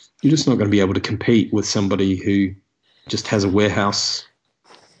 you're just not going to be able to compete with somebody who just has a warehouse,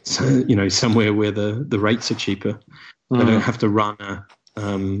 you know, somewhere where the rates are cheaper. They don't have to run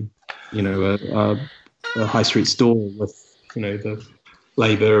you know, a high street store with, you know, the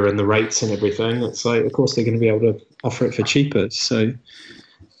labor and the rates and everything. It's like, of course, they're going to be able to offer it for cheaper. So,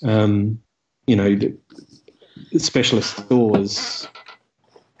 you know, the specialist stores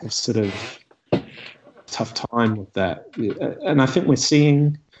have sort of a tough time with that, and I think we're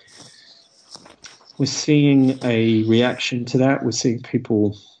seeing a reaction to that. We're seeing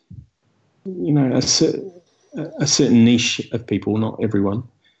people, you know, a certain niche of people, not everyone,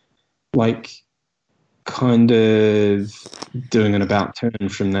 like kind of doing an about turn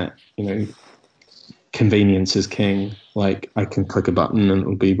from that, you know, convenience is king. Like, I can click a button and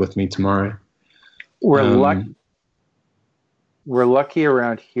it'll be with me tomorrow. We're lucky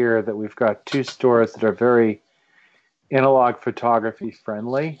around here that we've got two stores that are very analog photography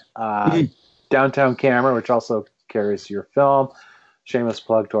friendly. Downtown Camera, which also carries your film. Shameless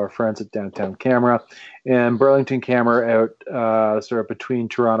plug to our friends at Downtown Camera. And Burlington Camera out sort of between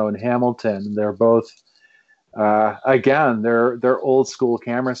Toronto and Hamilton. They're both, again, they're old school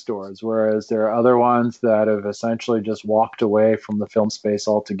camera stores, whereas there are other ones that have essentially just walked away from the film space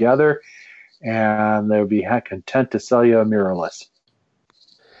altogether, and they would be content to sell you a mirrorless.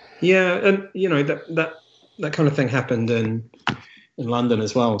 Yeah, and you know, that kind of thing happened in London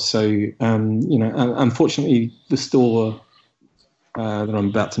as well. So you know, unfortunately, the store that I'm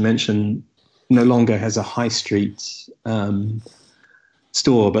about to mention no longer has a high street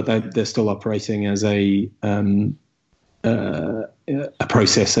store, but they're still operating as a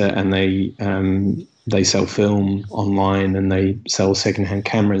processor, and they sell film online and they sell secondhand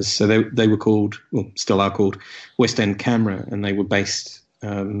cameras. So they were called, well, still are called, West End Camera, and they were based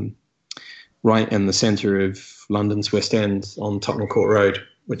right in the centre of London's West End on Tottenham Court Road,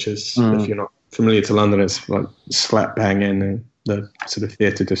 which is, if you're not familiar to London, it's like slap bang in the sort of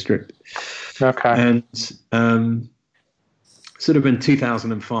theatre district. Okay. And sort of in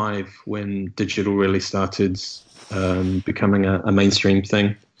 2005, when digital really started becoming a mainstream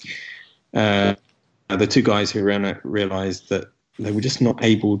thing, the two guys who ran it realized that they were just not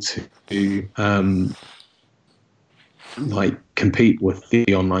able to like compete with the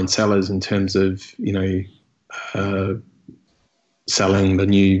online sellers in terms of, you know, selling the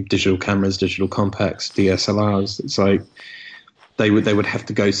new digital cameras, digital compacts, DSLRs. It's like they would have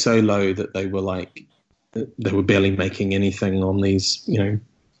to go so low that they were barely making anything on these, you know,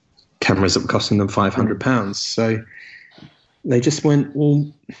 cameras that were costing them £500. So they just went,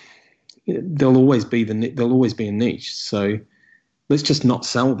 well, there'll always be a niche. So let's just not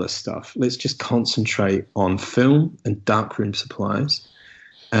sell this stuff. Let's just concentrate on film and darkroom supplies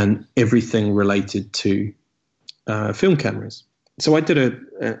and everything related to film cameras. So I did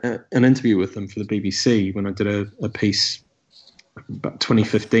an interview with them for the BBC when I did a piece about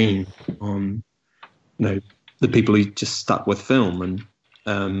 2015 on, you know, the people who just stuck with film, and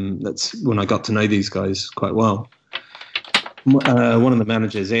that's when I got to know these guys quite well. One of the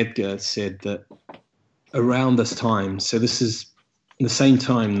managers, Edgar, said that around this time, so this is the same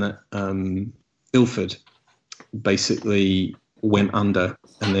time that Ilford basically went under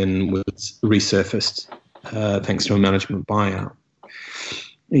and then was resurfaced thanks to a management buyout.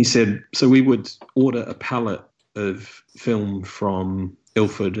 He said, so we would order a pallet of film from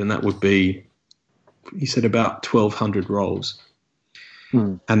Ilford, and that would be, he said, about 1,200 rolls.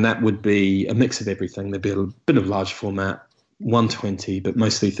 And that would be a mix of everything. There'd be a bit of large format, 120, but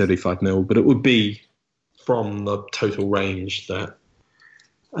mostly 35mm. But it would be from the total range that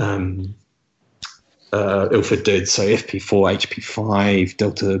Ilford did. So FP4, HP5,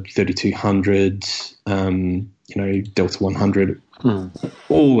 Delta 3200, Delta 100,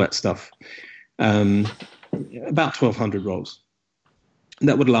 all that stuff. About 1,200 rolls.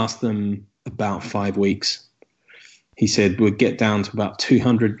 That would last them about 5 weeks. He said we'd get down to about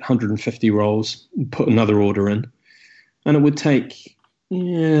 200, 150 rolls, put another order in, and it would take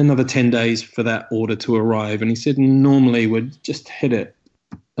another 10 days for that order to arrive. And he said normally we'd just hit it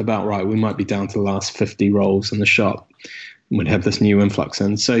about right. We might be down to the last 50 rolls in the shop, and we'd have this new influx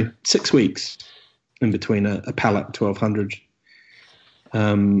in. So 6 weeks in between a pallet, 1,200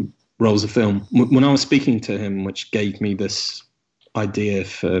 rolls of film. When I was speaking to him, which gave me this idea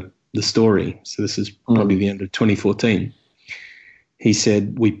for the story, so this is probably the end of 2014, he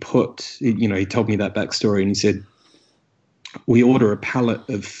said he told me that backstory, and he said we order a pallet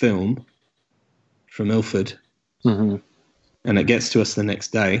of film from Ilford, and it gets to us the next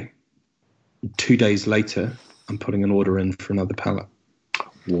day. 2 days later, I'm putting an order in for another pallet.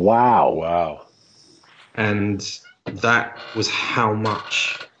 Wow. And that was how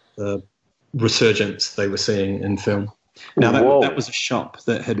much resurgence they were seeing in film. Now, that was a shop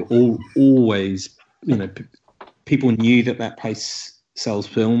that had always, people knew that place sells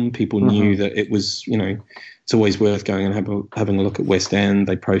film. People knew that it was, it's always worth going and having a look at West End.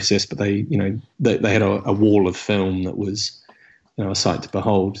 They processed, but they had a wall of film that was, a sight to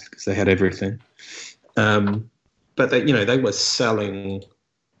behold because they had everything. But they were selling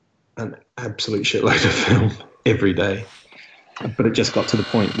an absolute shitload of film every day. But it just got to the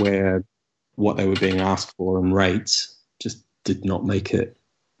point where what they were being asked for and rates just did not make it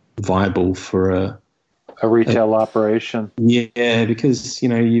viable for a retail operation. Yeah, because,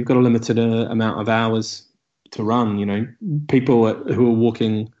 you've got a limited amount of hours to run. People who are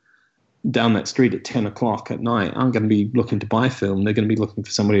walking down that street at 10 o'clock at night aren't going to be looking to buy film. They're going to be looking for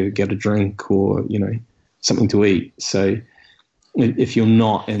somebody to get a drink or, something to eat. So if you're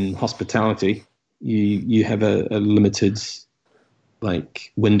not in hospitality, you have a limited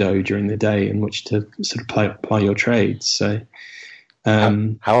window during the day in which to sort of ply your trade. So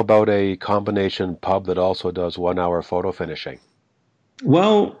how about a combination pub that also does 1 hour photo finishing?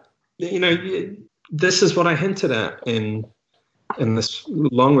 Well, this is what I hinted at in this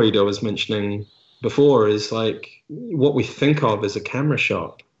long read I was mentioning before, is what we think of as a camera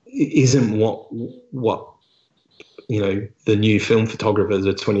shop isn't what the new film photographers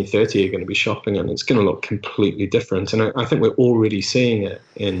of 2030 are going to be shopping in. It's going to look completely different. And I think we're already seeing it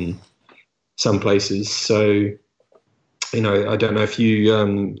in some places. So, I don't know if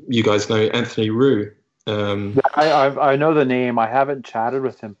you guys know Anthony Roux. I know the name. I haven't chatted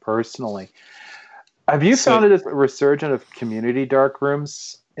with him personally. Have you found it as a resurgence of community dark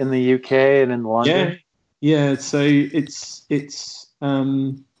rooms in the UK and in London? Yeah. So it's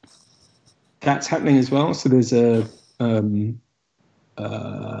that's happening as well. So there's a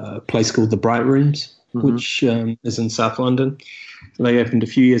place called the Bright Rooms, which is in South London. They opened a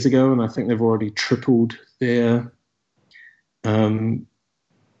few years ago, and I think they've already tripled their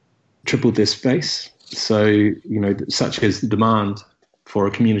space. So such as the demand for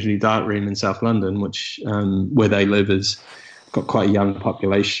a community dark room in South London, which where they live has got quite a young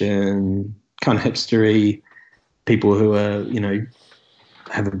population, kind of hipstery, people who are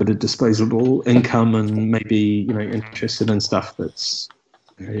have a bit of disposable income and maybe interested in stuff that's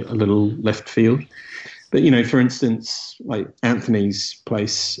a little left field. But for instance, like Anthony's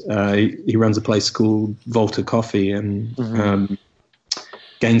place, he runs a place called Volta Coffee in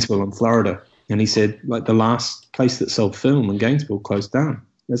Gainesville in Florida, and he said the last place that sold film in Gainesville closed down.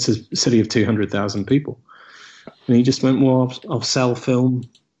 That's a city of 200,000 people, and he just went, well, I'll sell film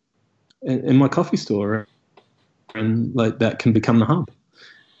in my coffee store, and that can become the hub.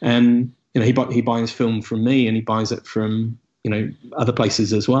 And he buys film from me, and he buys it from other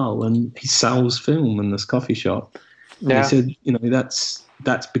places as well, and he sells film in this coffee shop. And he said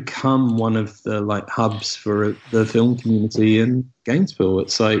that's become one of the hubs for the film community in Gainesville.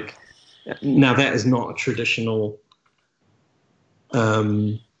 It's now that is not a traditional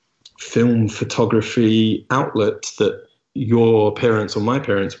film photography outlet that your parents or my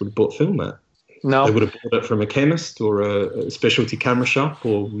parents would have bought film at. No. They would have bought it from a chemist or a specialty camera shop,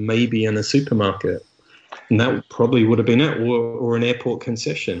 or maybe in a supermarket. And that probably would have been it, or an airport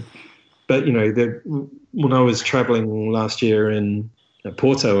concession. But, when I was traveling last year in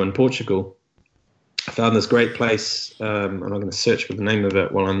Porto in Portugal, I found this great place, and I'm going to search for the name of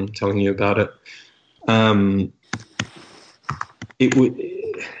it while I'm telling you about it.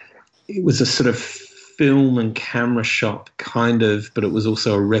 it was a sort of film and camera shop kind of, but it was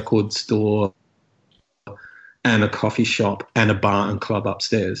also a record store and a coffee shop and a bar and club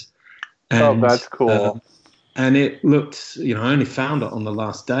upstairs. And, that's cool. And it looked, I only found it on the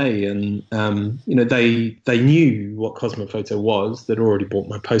last day, and they knew what Cosmophoto was. They'd already bought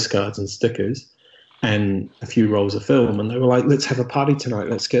my postcards and stickers and a few rolls of film, and they were like, "Let's have a party tonight.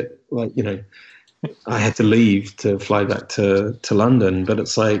 Let's get I had to leave to fly back to London, but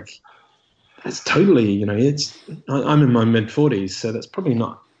it's like it's totally, I'm in my mid-40s, so that's probably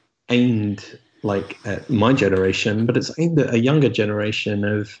not aimed at my generation, but it's aimed at a younger generation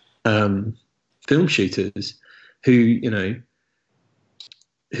of film shooters who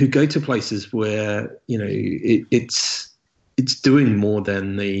go to places where it's doing more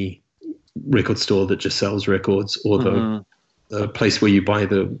than the record store that just sells records, or the place where you buy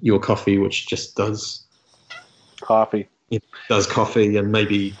your coffee, which just does coffee. It does coffee and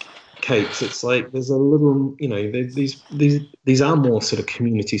maybe cakes. It's like there's a little, these are more sort of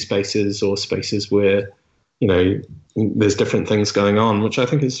community spaces, or spaces where there's different things going on, which I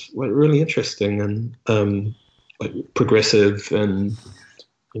think is really interesting and progressive and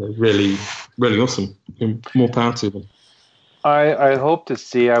really, really awesome. And more power to them. I hope to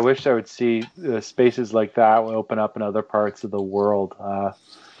see. I wish I would see spaces like that will open up in other parts of the world.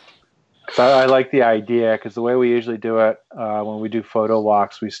 I like the idea, because the way we usually do it when we do photo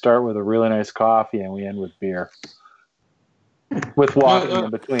walks, we start with a really nice coffee and we end with beer, with walking in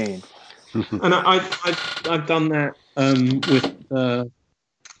between. And I've done that with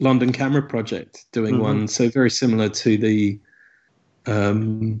London Camera Project, doing one so very similar to the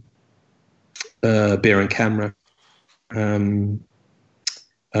beer and camera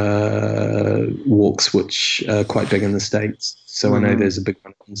walks, which are quite big in the States. So I know there's a big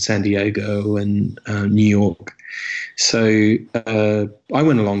one in San Diego and New York. So I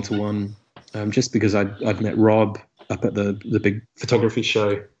went along to one just because I'd met Rob up at the big photography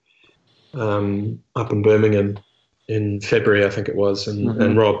show up in Birmingham in February, I think it was.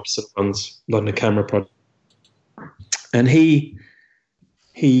 And Rob sort of runs London Camera Project. And he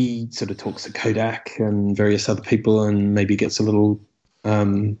sort of talks to Kodak and various other people, and maybe gets a little,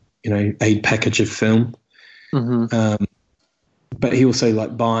 aid package of film. But he also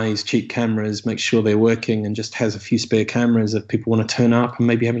buys cheap cameras, makes sure they're working, and just has a few spare cameras that people want to turn up and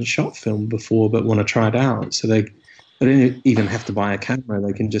maybe haven't shot film before but want to try it out. So they don't even have to buy a camera.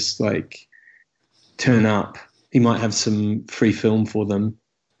 They can just turn up. He might have some free film for them.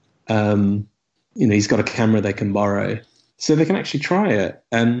 He's got a camera they can borrow, so they can actually try it.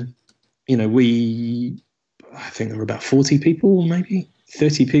 And I think there were about 40 people, maybe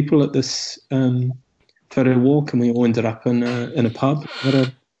 30 people at this photo walk, and we all ended up in a pub.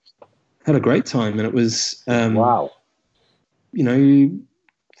 Had a great time, and it was wow.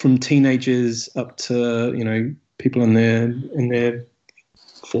 From teenagers up to people in their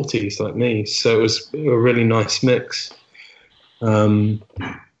 40s like me. So it was a really nice mix, and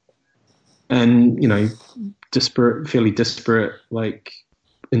fairly disparate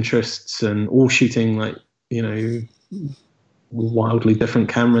interests, and all shooting wildly different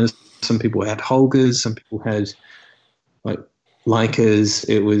cameras. Some people had Holgers, some people had Leicas.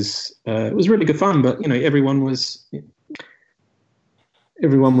 It was really good fun, but everyone was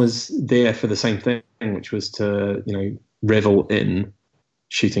there for the same thing, which was to revel in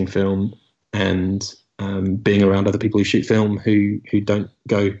shooting film and being around other people who shoot film who don't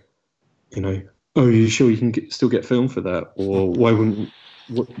go, oh, are you sure you can still get film for that? Or why wouldn't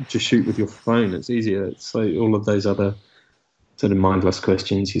just shoot with your phone? It's easier. It's all of those other sort of mindless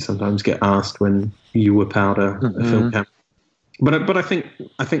questions you sometimes get asked when you whip out a film camera. But I think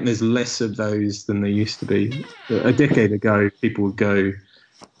there's less of those than there used to be. A decade ago, people would go,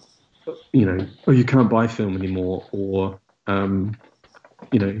 oh, you can't buy film anymore, or why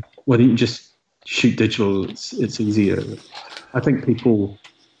don't you just shoot digital? It's easier. I think people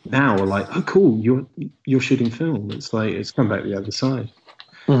now are like, oh, cool, you're shooting film. It's it's come back the other side.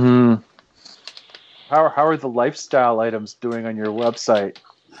 Mm-hmm. How are the lifestyle items doing on your website?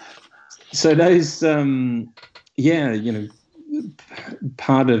 So those,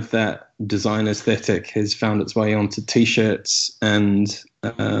 part of that design aesthetic has found its way onto T-shirts and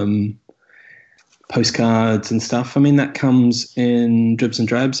postcards and stuff. I mean, that comes in dribs and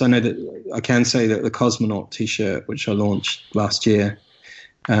drabs. I know that I can say that the Cosmonaut T-shirt, which I launched last year,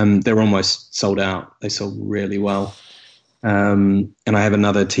 they're almost sold out. They sold really well. And I have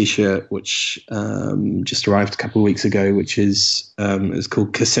another T-shirt which just arrived a couple of weeks ago, which is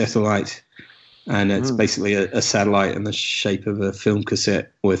called Cassetteolite, and it's basically a satellite in the shape of a film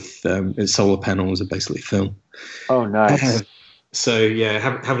cassette with its solar panels are basically film. Oh, nice! So yeah,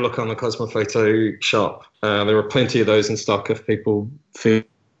 have a look on the Cosmophoto shop. There are plenty of those in stock if people feel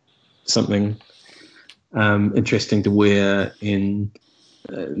something interesting to wear in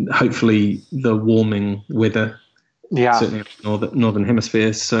hopefully the warming weather. Yeah. Certainly northern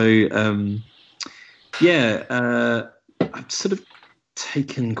hemisphere. So I've sort of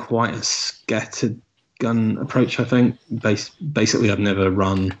taken quite a scattered gun approach, I think. Basically, I've never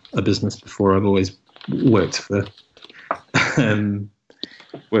run a business before. I've always worked for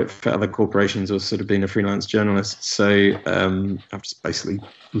other corporations or sort of been a freelance journalist. So I've just basically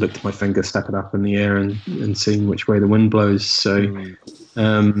licked my finger, stuck it up in the air and seen which way the wind blows. So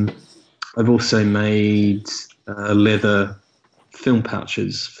I've also made leather film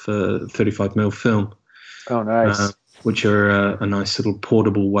pouches for 35mm film. Oh, nice. Which are a nice little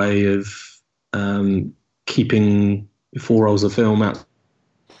portable way of keeping 4 rolls of film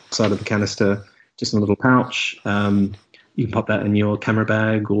outside of the canister, just in a little pouch. You can pop that in your camera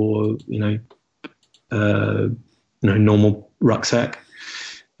bag or normal rucksack.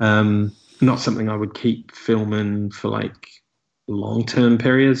 Not something I would keep film in for like long-term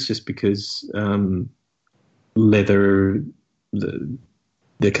periods, just because leather,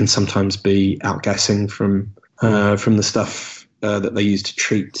 there can sometimes be outgassing from the stuff that they use to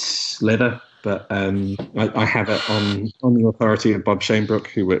treat leather. But I have it on the authority of Bob Shanebrook,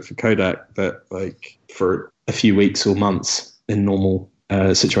 who worked for Kodak, that like for a few weeks or months in normal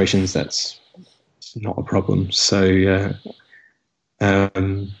situations, that's not a problem. So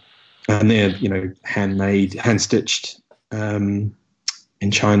and they're handmade, hand stitched in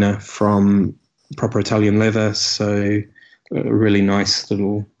China from proper Italian leather. So a really nice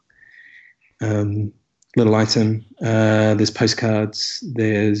little item. There's postcards.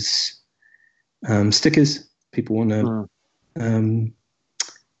 There's stickers. People want to,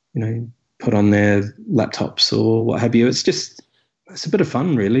 put on their laptops or what have you. It's a bit of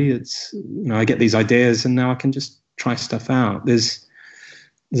fun, really. It's I get these ideas and now I can just try stuff out. There's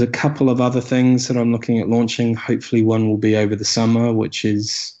a couple of other things that I'm looking at launching. Hopefully, one will be over the summer, which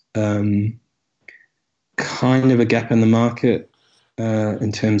is kind of a gap in the market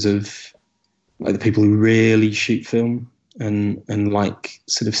in terms of like the people who really shoot film and like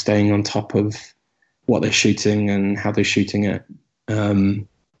sort of staying on top of what they're shooting and how they're shooting it,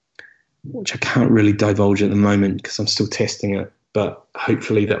 which I can't really divulge at the moment because I'm still testing it, but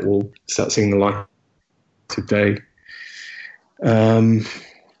hopefully that will start seeing the light of day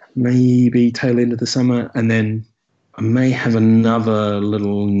maybe tail end of the summer. And then I may have another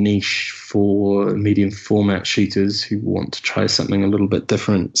little niche for medium format shooters who want to try something a little bit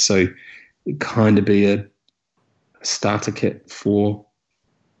different. So it'd kind of be a starter kit for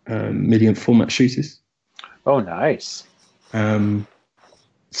medium format shooters. Oh, nice.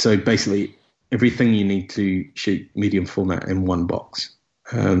 So basically everything you need to shoot medium format in one box.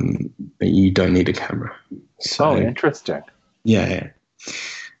 But you don't need a camera. So, interesting. Yeah.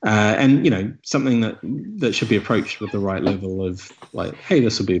 And something that should be approached with the right level of like, hey,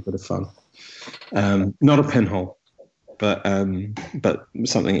 this will be a bit of fun. Not a pinhole, but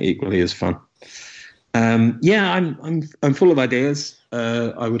something equally as fun. I'm full of ideas.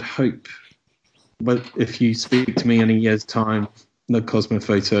 I would hope, but if you speak to me in a year's time, the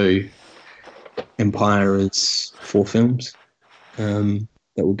Cosmophoto empire is 4 films. That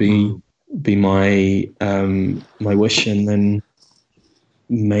would be my wish, and then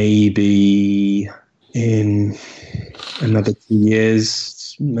maybe in another 2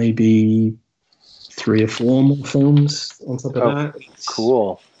 years, maybe 3 or 4 more films on top of that.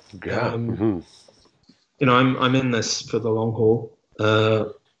 Cool. Yeah. I'm in this for the long haul.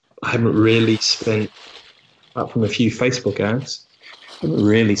 I haven't really spent, apart from a few Facebook ads, I haven't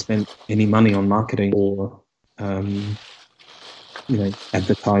really spent any money on marketing or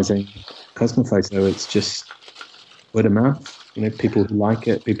advertising Cosmophoto. It's just word of mouth. People who like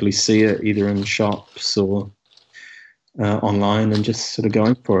it, people who see it either in shops or online and just sort of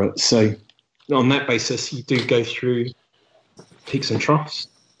going for it. So on that basis, you do go through peaks and troughs.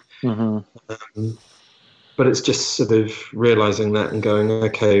 But it's just sort of realizing that and going,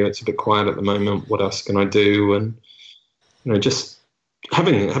 okay, it's a bit quiet at the moment. What else can I do? And, just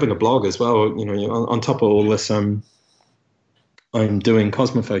having a blog as well, on top of all this, I'm doing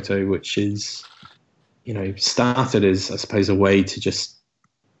Cosmophoto, which is, started as, I suppose, a way to just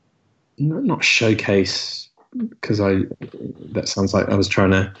not showcase, because that sounds like I was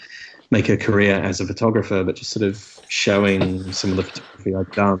trying to make a career as a photographer, but just sort of showing some of the photography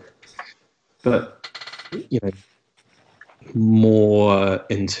I've done. But, more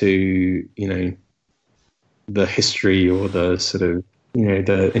into, the history or the sort of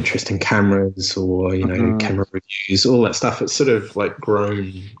the interesting cameras or, camera reviews, all that stuff. It's sort of like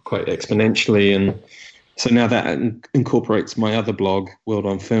grown quite exponentially. And so now that incorporates my other blog, World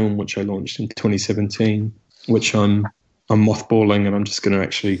on Film, which I launched in 2017, which I'm mothballing, and I'm just going to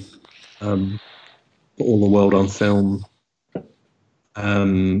actually put all the World on Film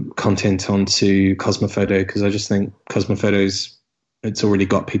content onto Cosmophoto, because I just think Cosmophoto's, it's already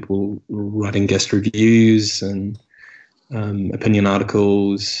got people writing guest reviews and opinion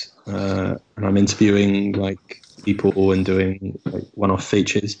articles, and I'm interviewing like people and doing like one-off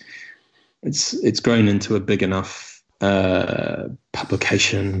features. It's grown into a big enough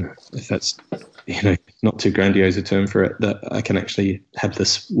publication, if that's not too grandiose a term for it, that I can actually have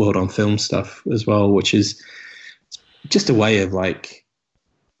this World on Film stuff as well, which is just a way of like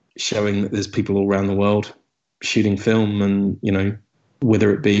showing that there's people all around the world shooting film, and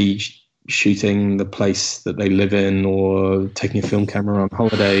whether it be shooting the place that they live in or taking a film camera on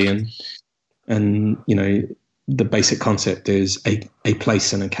holiday, and the basic concept is a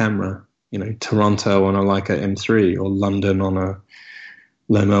place and a camera. Toronto on a Leica M3, or London on a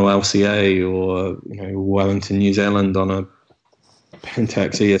Lomo LCA, or Wellington, New Zealand on a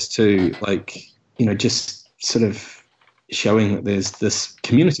Pentax ES2. Like just sort of showing that there's this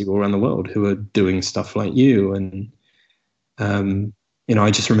community all around the world who are doing stuff like you. And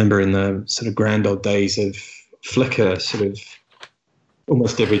I just remember in the sort of grand old days of Flickr, sort of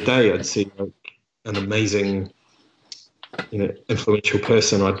almost every day I'd see like an amazing influential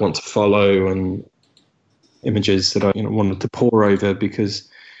person I'd want to follow, and images that I wanted to pore over because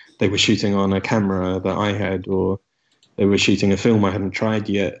they were shooting on a camera that I had, or they were shooting a film I hadn't tried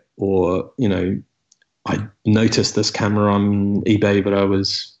yet, or I noticed this camera on eBay, but I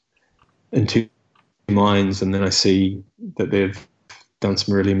was in two minds, and then I see that they've done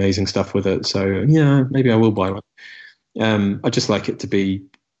some really amazing stuff with it. So yeah, maybe I will buy one. I just like it to be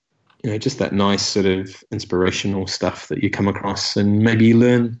just that nice sort of inspirational stuff that you come across, and maybe you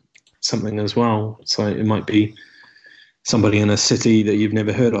learn something as well. So it might be somebody in a city that you've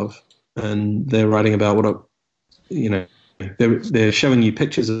never heard of, and they're writing about they're showing you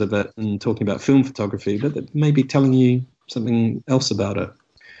pictures of it and talking about film photography, but they may be telling you something else about it.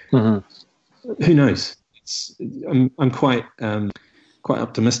 Mm-hmm. Who knows? I'm quite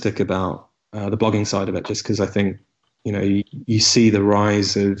optimistic about the blogging side of it, just because I think you see the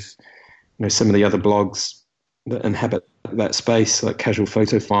rise of some of the other blogs that inhabit that space, like Casual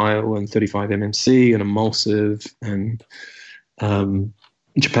Photophile and 35mmC and Emulsive and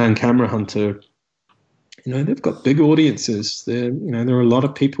Japan Camera Hunter. They've got big audiences. There are a lot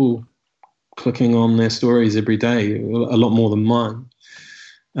of people clicking on their stories every day, a lot more than mine.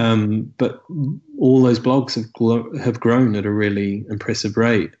 But all those blogs have grown at a really impressive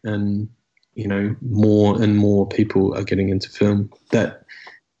rate, and more and more people are getting into film.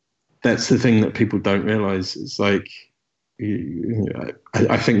 That's the thing that people don't realize. It's like,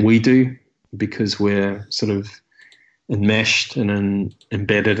 I think we do, because we're sort of enmeshed and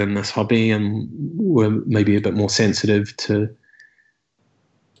embedded in this hobby, and we're maybe a bit more sensitive to,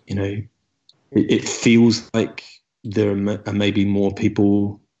 it feels like there are maybe more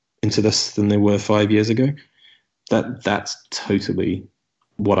people into this than there were 5 years ago. That's totally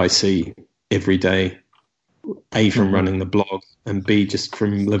what I see every day, A, from running the blog, and B, just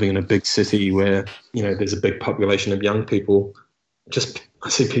from living in a big city where, there's a big population of young people. I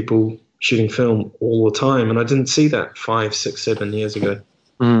see people shooting film all the time, and I didn't see that 5, 6, 7 years ago.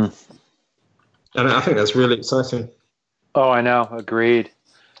 And I think that's really exciting. Oh, I know. Agreed.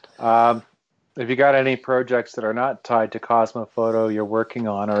 Have you got any projects that are not tied to Cosmophoto you're working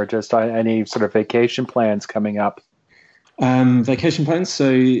on, or just any sort of vacation plans coming up? Vacation plans.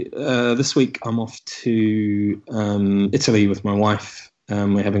 So this week I'm off to Italy with my wife.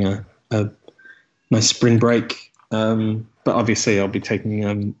 We're having a nice spring break. But obviously I'll be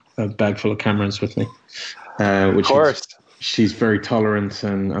taking a bag full of cameras with me. Which of course. She's very tolerant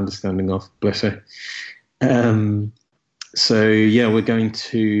and understanding of, bless her. So yeah, we're going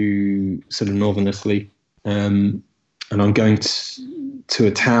to sort of northern Italy. And I'm going to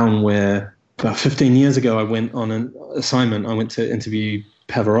a town where about 15 years ago, I went on an assignment. I went to interview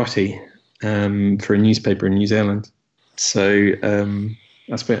Pavarotti for a newspaper in New Zealand. So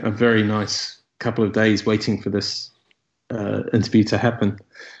I spent a very nice couple of days waiting for this interview to happen,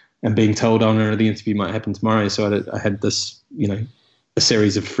 and being told, oh no, the interview might happen tomorrow. So I had this, a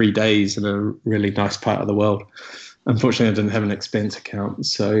series of 3 days in a really nice part of the world. Unfortunately, I didn't have an expense account,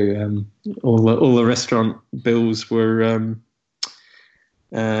 so all the restaurant bills were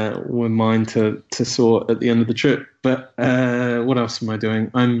mine to sort at the end of the trip. But what else am I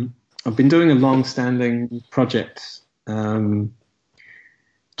doing? I've been doing a long-standing project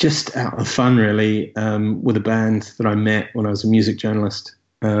just out of fun, really, with a band that I met when I was a music journalist,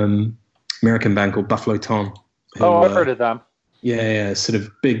 American band called Buffalo Tom. Who, I've heard of them. Yeah, sort of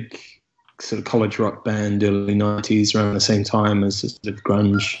big, sort of college rock band, early 90s, around the same time as the sort of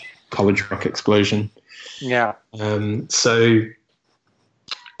grunge college rock explosion. Yeah. So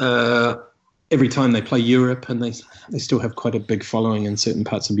every time they play Europe, and they still have quite a big following in certain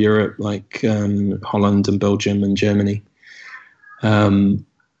parts of Europe, like Holland and Belgium and Germany.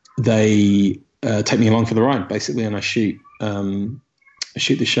 They take me along for the ride, basically, and I shoot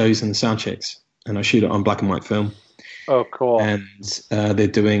the shows and the sound checks, and I shoot it on black and white film. Oh, cool. And they're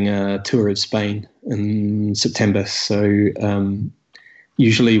doing a tour of Spain in September. So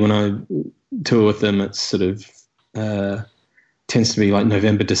usually when I tour with them, it's sort of tends to be like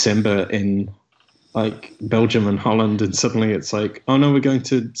November, December in like Belgium and Holland. And suddenly it's like, oh no, we're going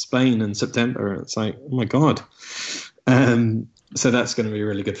to Spain in September. It's like, oh my God. So that's going to be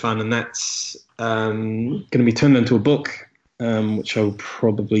really good fun. And that's going to be turned into a book, which I'll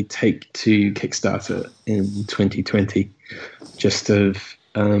probably take to Kickstarter in 2020, just of,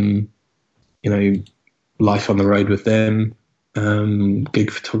 life on the road with them,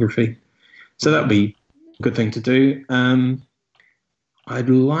 gig photography. So that'd be a good thing to do.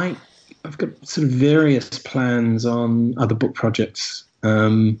 I've got sort of various plans on other book projects.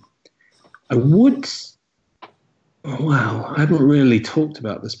 I haven't really talked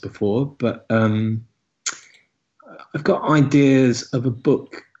about this before, but I've got ideas of a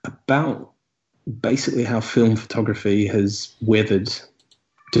book about basically how film photography has weathered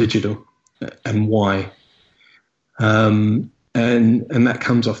digital and why. And that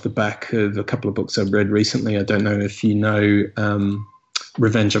comes off the back of a couple of books I've read recently. I don't know if you know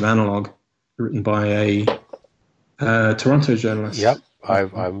Revenge of Analog, written by a Toronto journalist. Yep,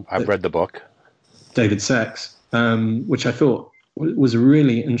 I've read the book. David Sachs, which I thought was a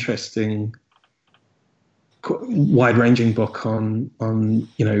really interesting, wide-ranging book on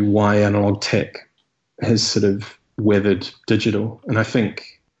why analog tech has sort of weathered digital. And I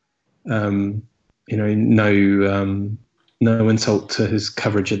think no insult to his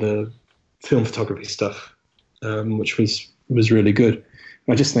coverage of the film photography stuff, which was really good.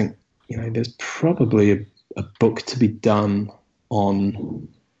 I just think there's probably a book to be done on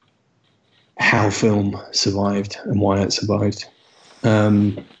how film survived and why it survived.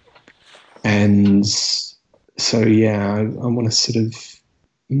 And so, yeah, I want to sort of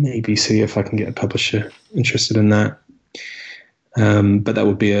maybe see if I can get a publisher interested in that. But that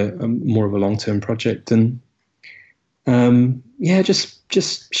would be a more of a long-term project. And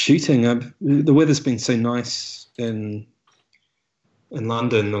just shooting. The weather's been so nice in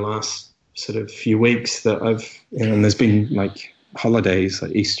London the last sort of few weeks that and there's been like holidays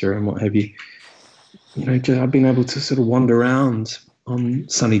like Easter and what have you. I've been able to sort of wander around on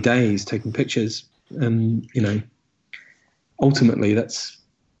sunny days taking pictures, and ultimately that's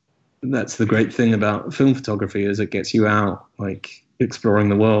the great thing about film photography, is it gets you out, like exploring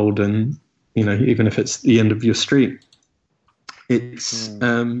the world, and even if it's the end of your street, it's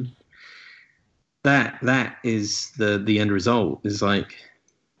that is the end result, is like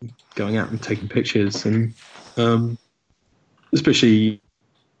going out and taking pictures. And especially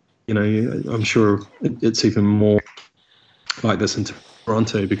I'm sure it's even more like this in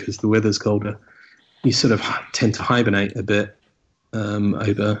Toronto because the weather's colder. You sort of tend to hibernate a bit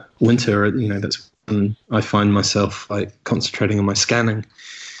over winter. That's when I find myself like concentrating on my scanning,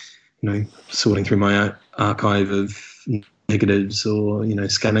 sorting through my archive of negatives or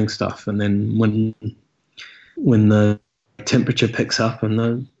scanning stuff. And then when the temperature picks up and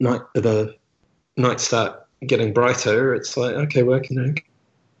the nights start getting brighter, it's like, okay, well,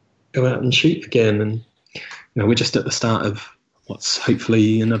 go out and shoot again. And we're just at the start of what's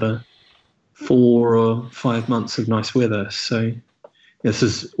hopefully another 4 or 5 months of nice weather. So this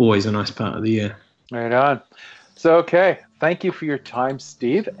is always a nice part of the year. Right on. So, okay. Thank you for your time,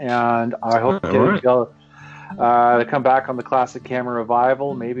 Steve. And I hope to come back on the Classic Camera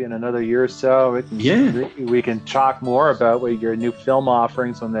Revival maybe in another year or so. We can talk more about your new film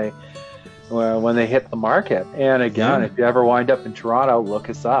offerings when they hit the market. And again, if you ever wind up in Toronto, look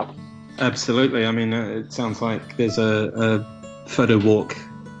us up. Absolutely. I mean, it sounds like there's a photo walk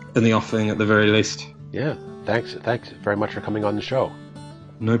in the offing at the very least. Yeah. Thanks very much for coming on the show.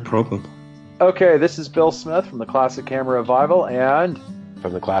 No problem. Okay, this is Bill Smith from the Classic Camera Revival and...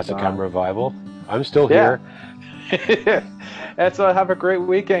 From the Classic Camera Revival. I'm still here. And so have a great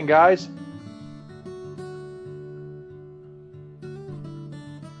weekend, guys.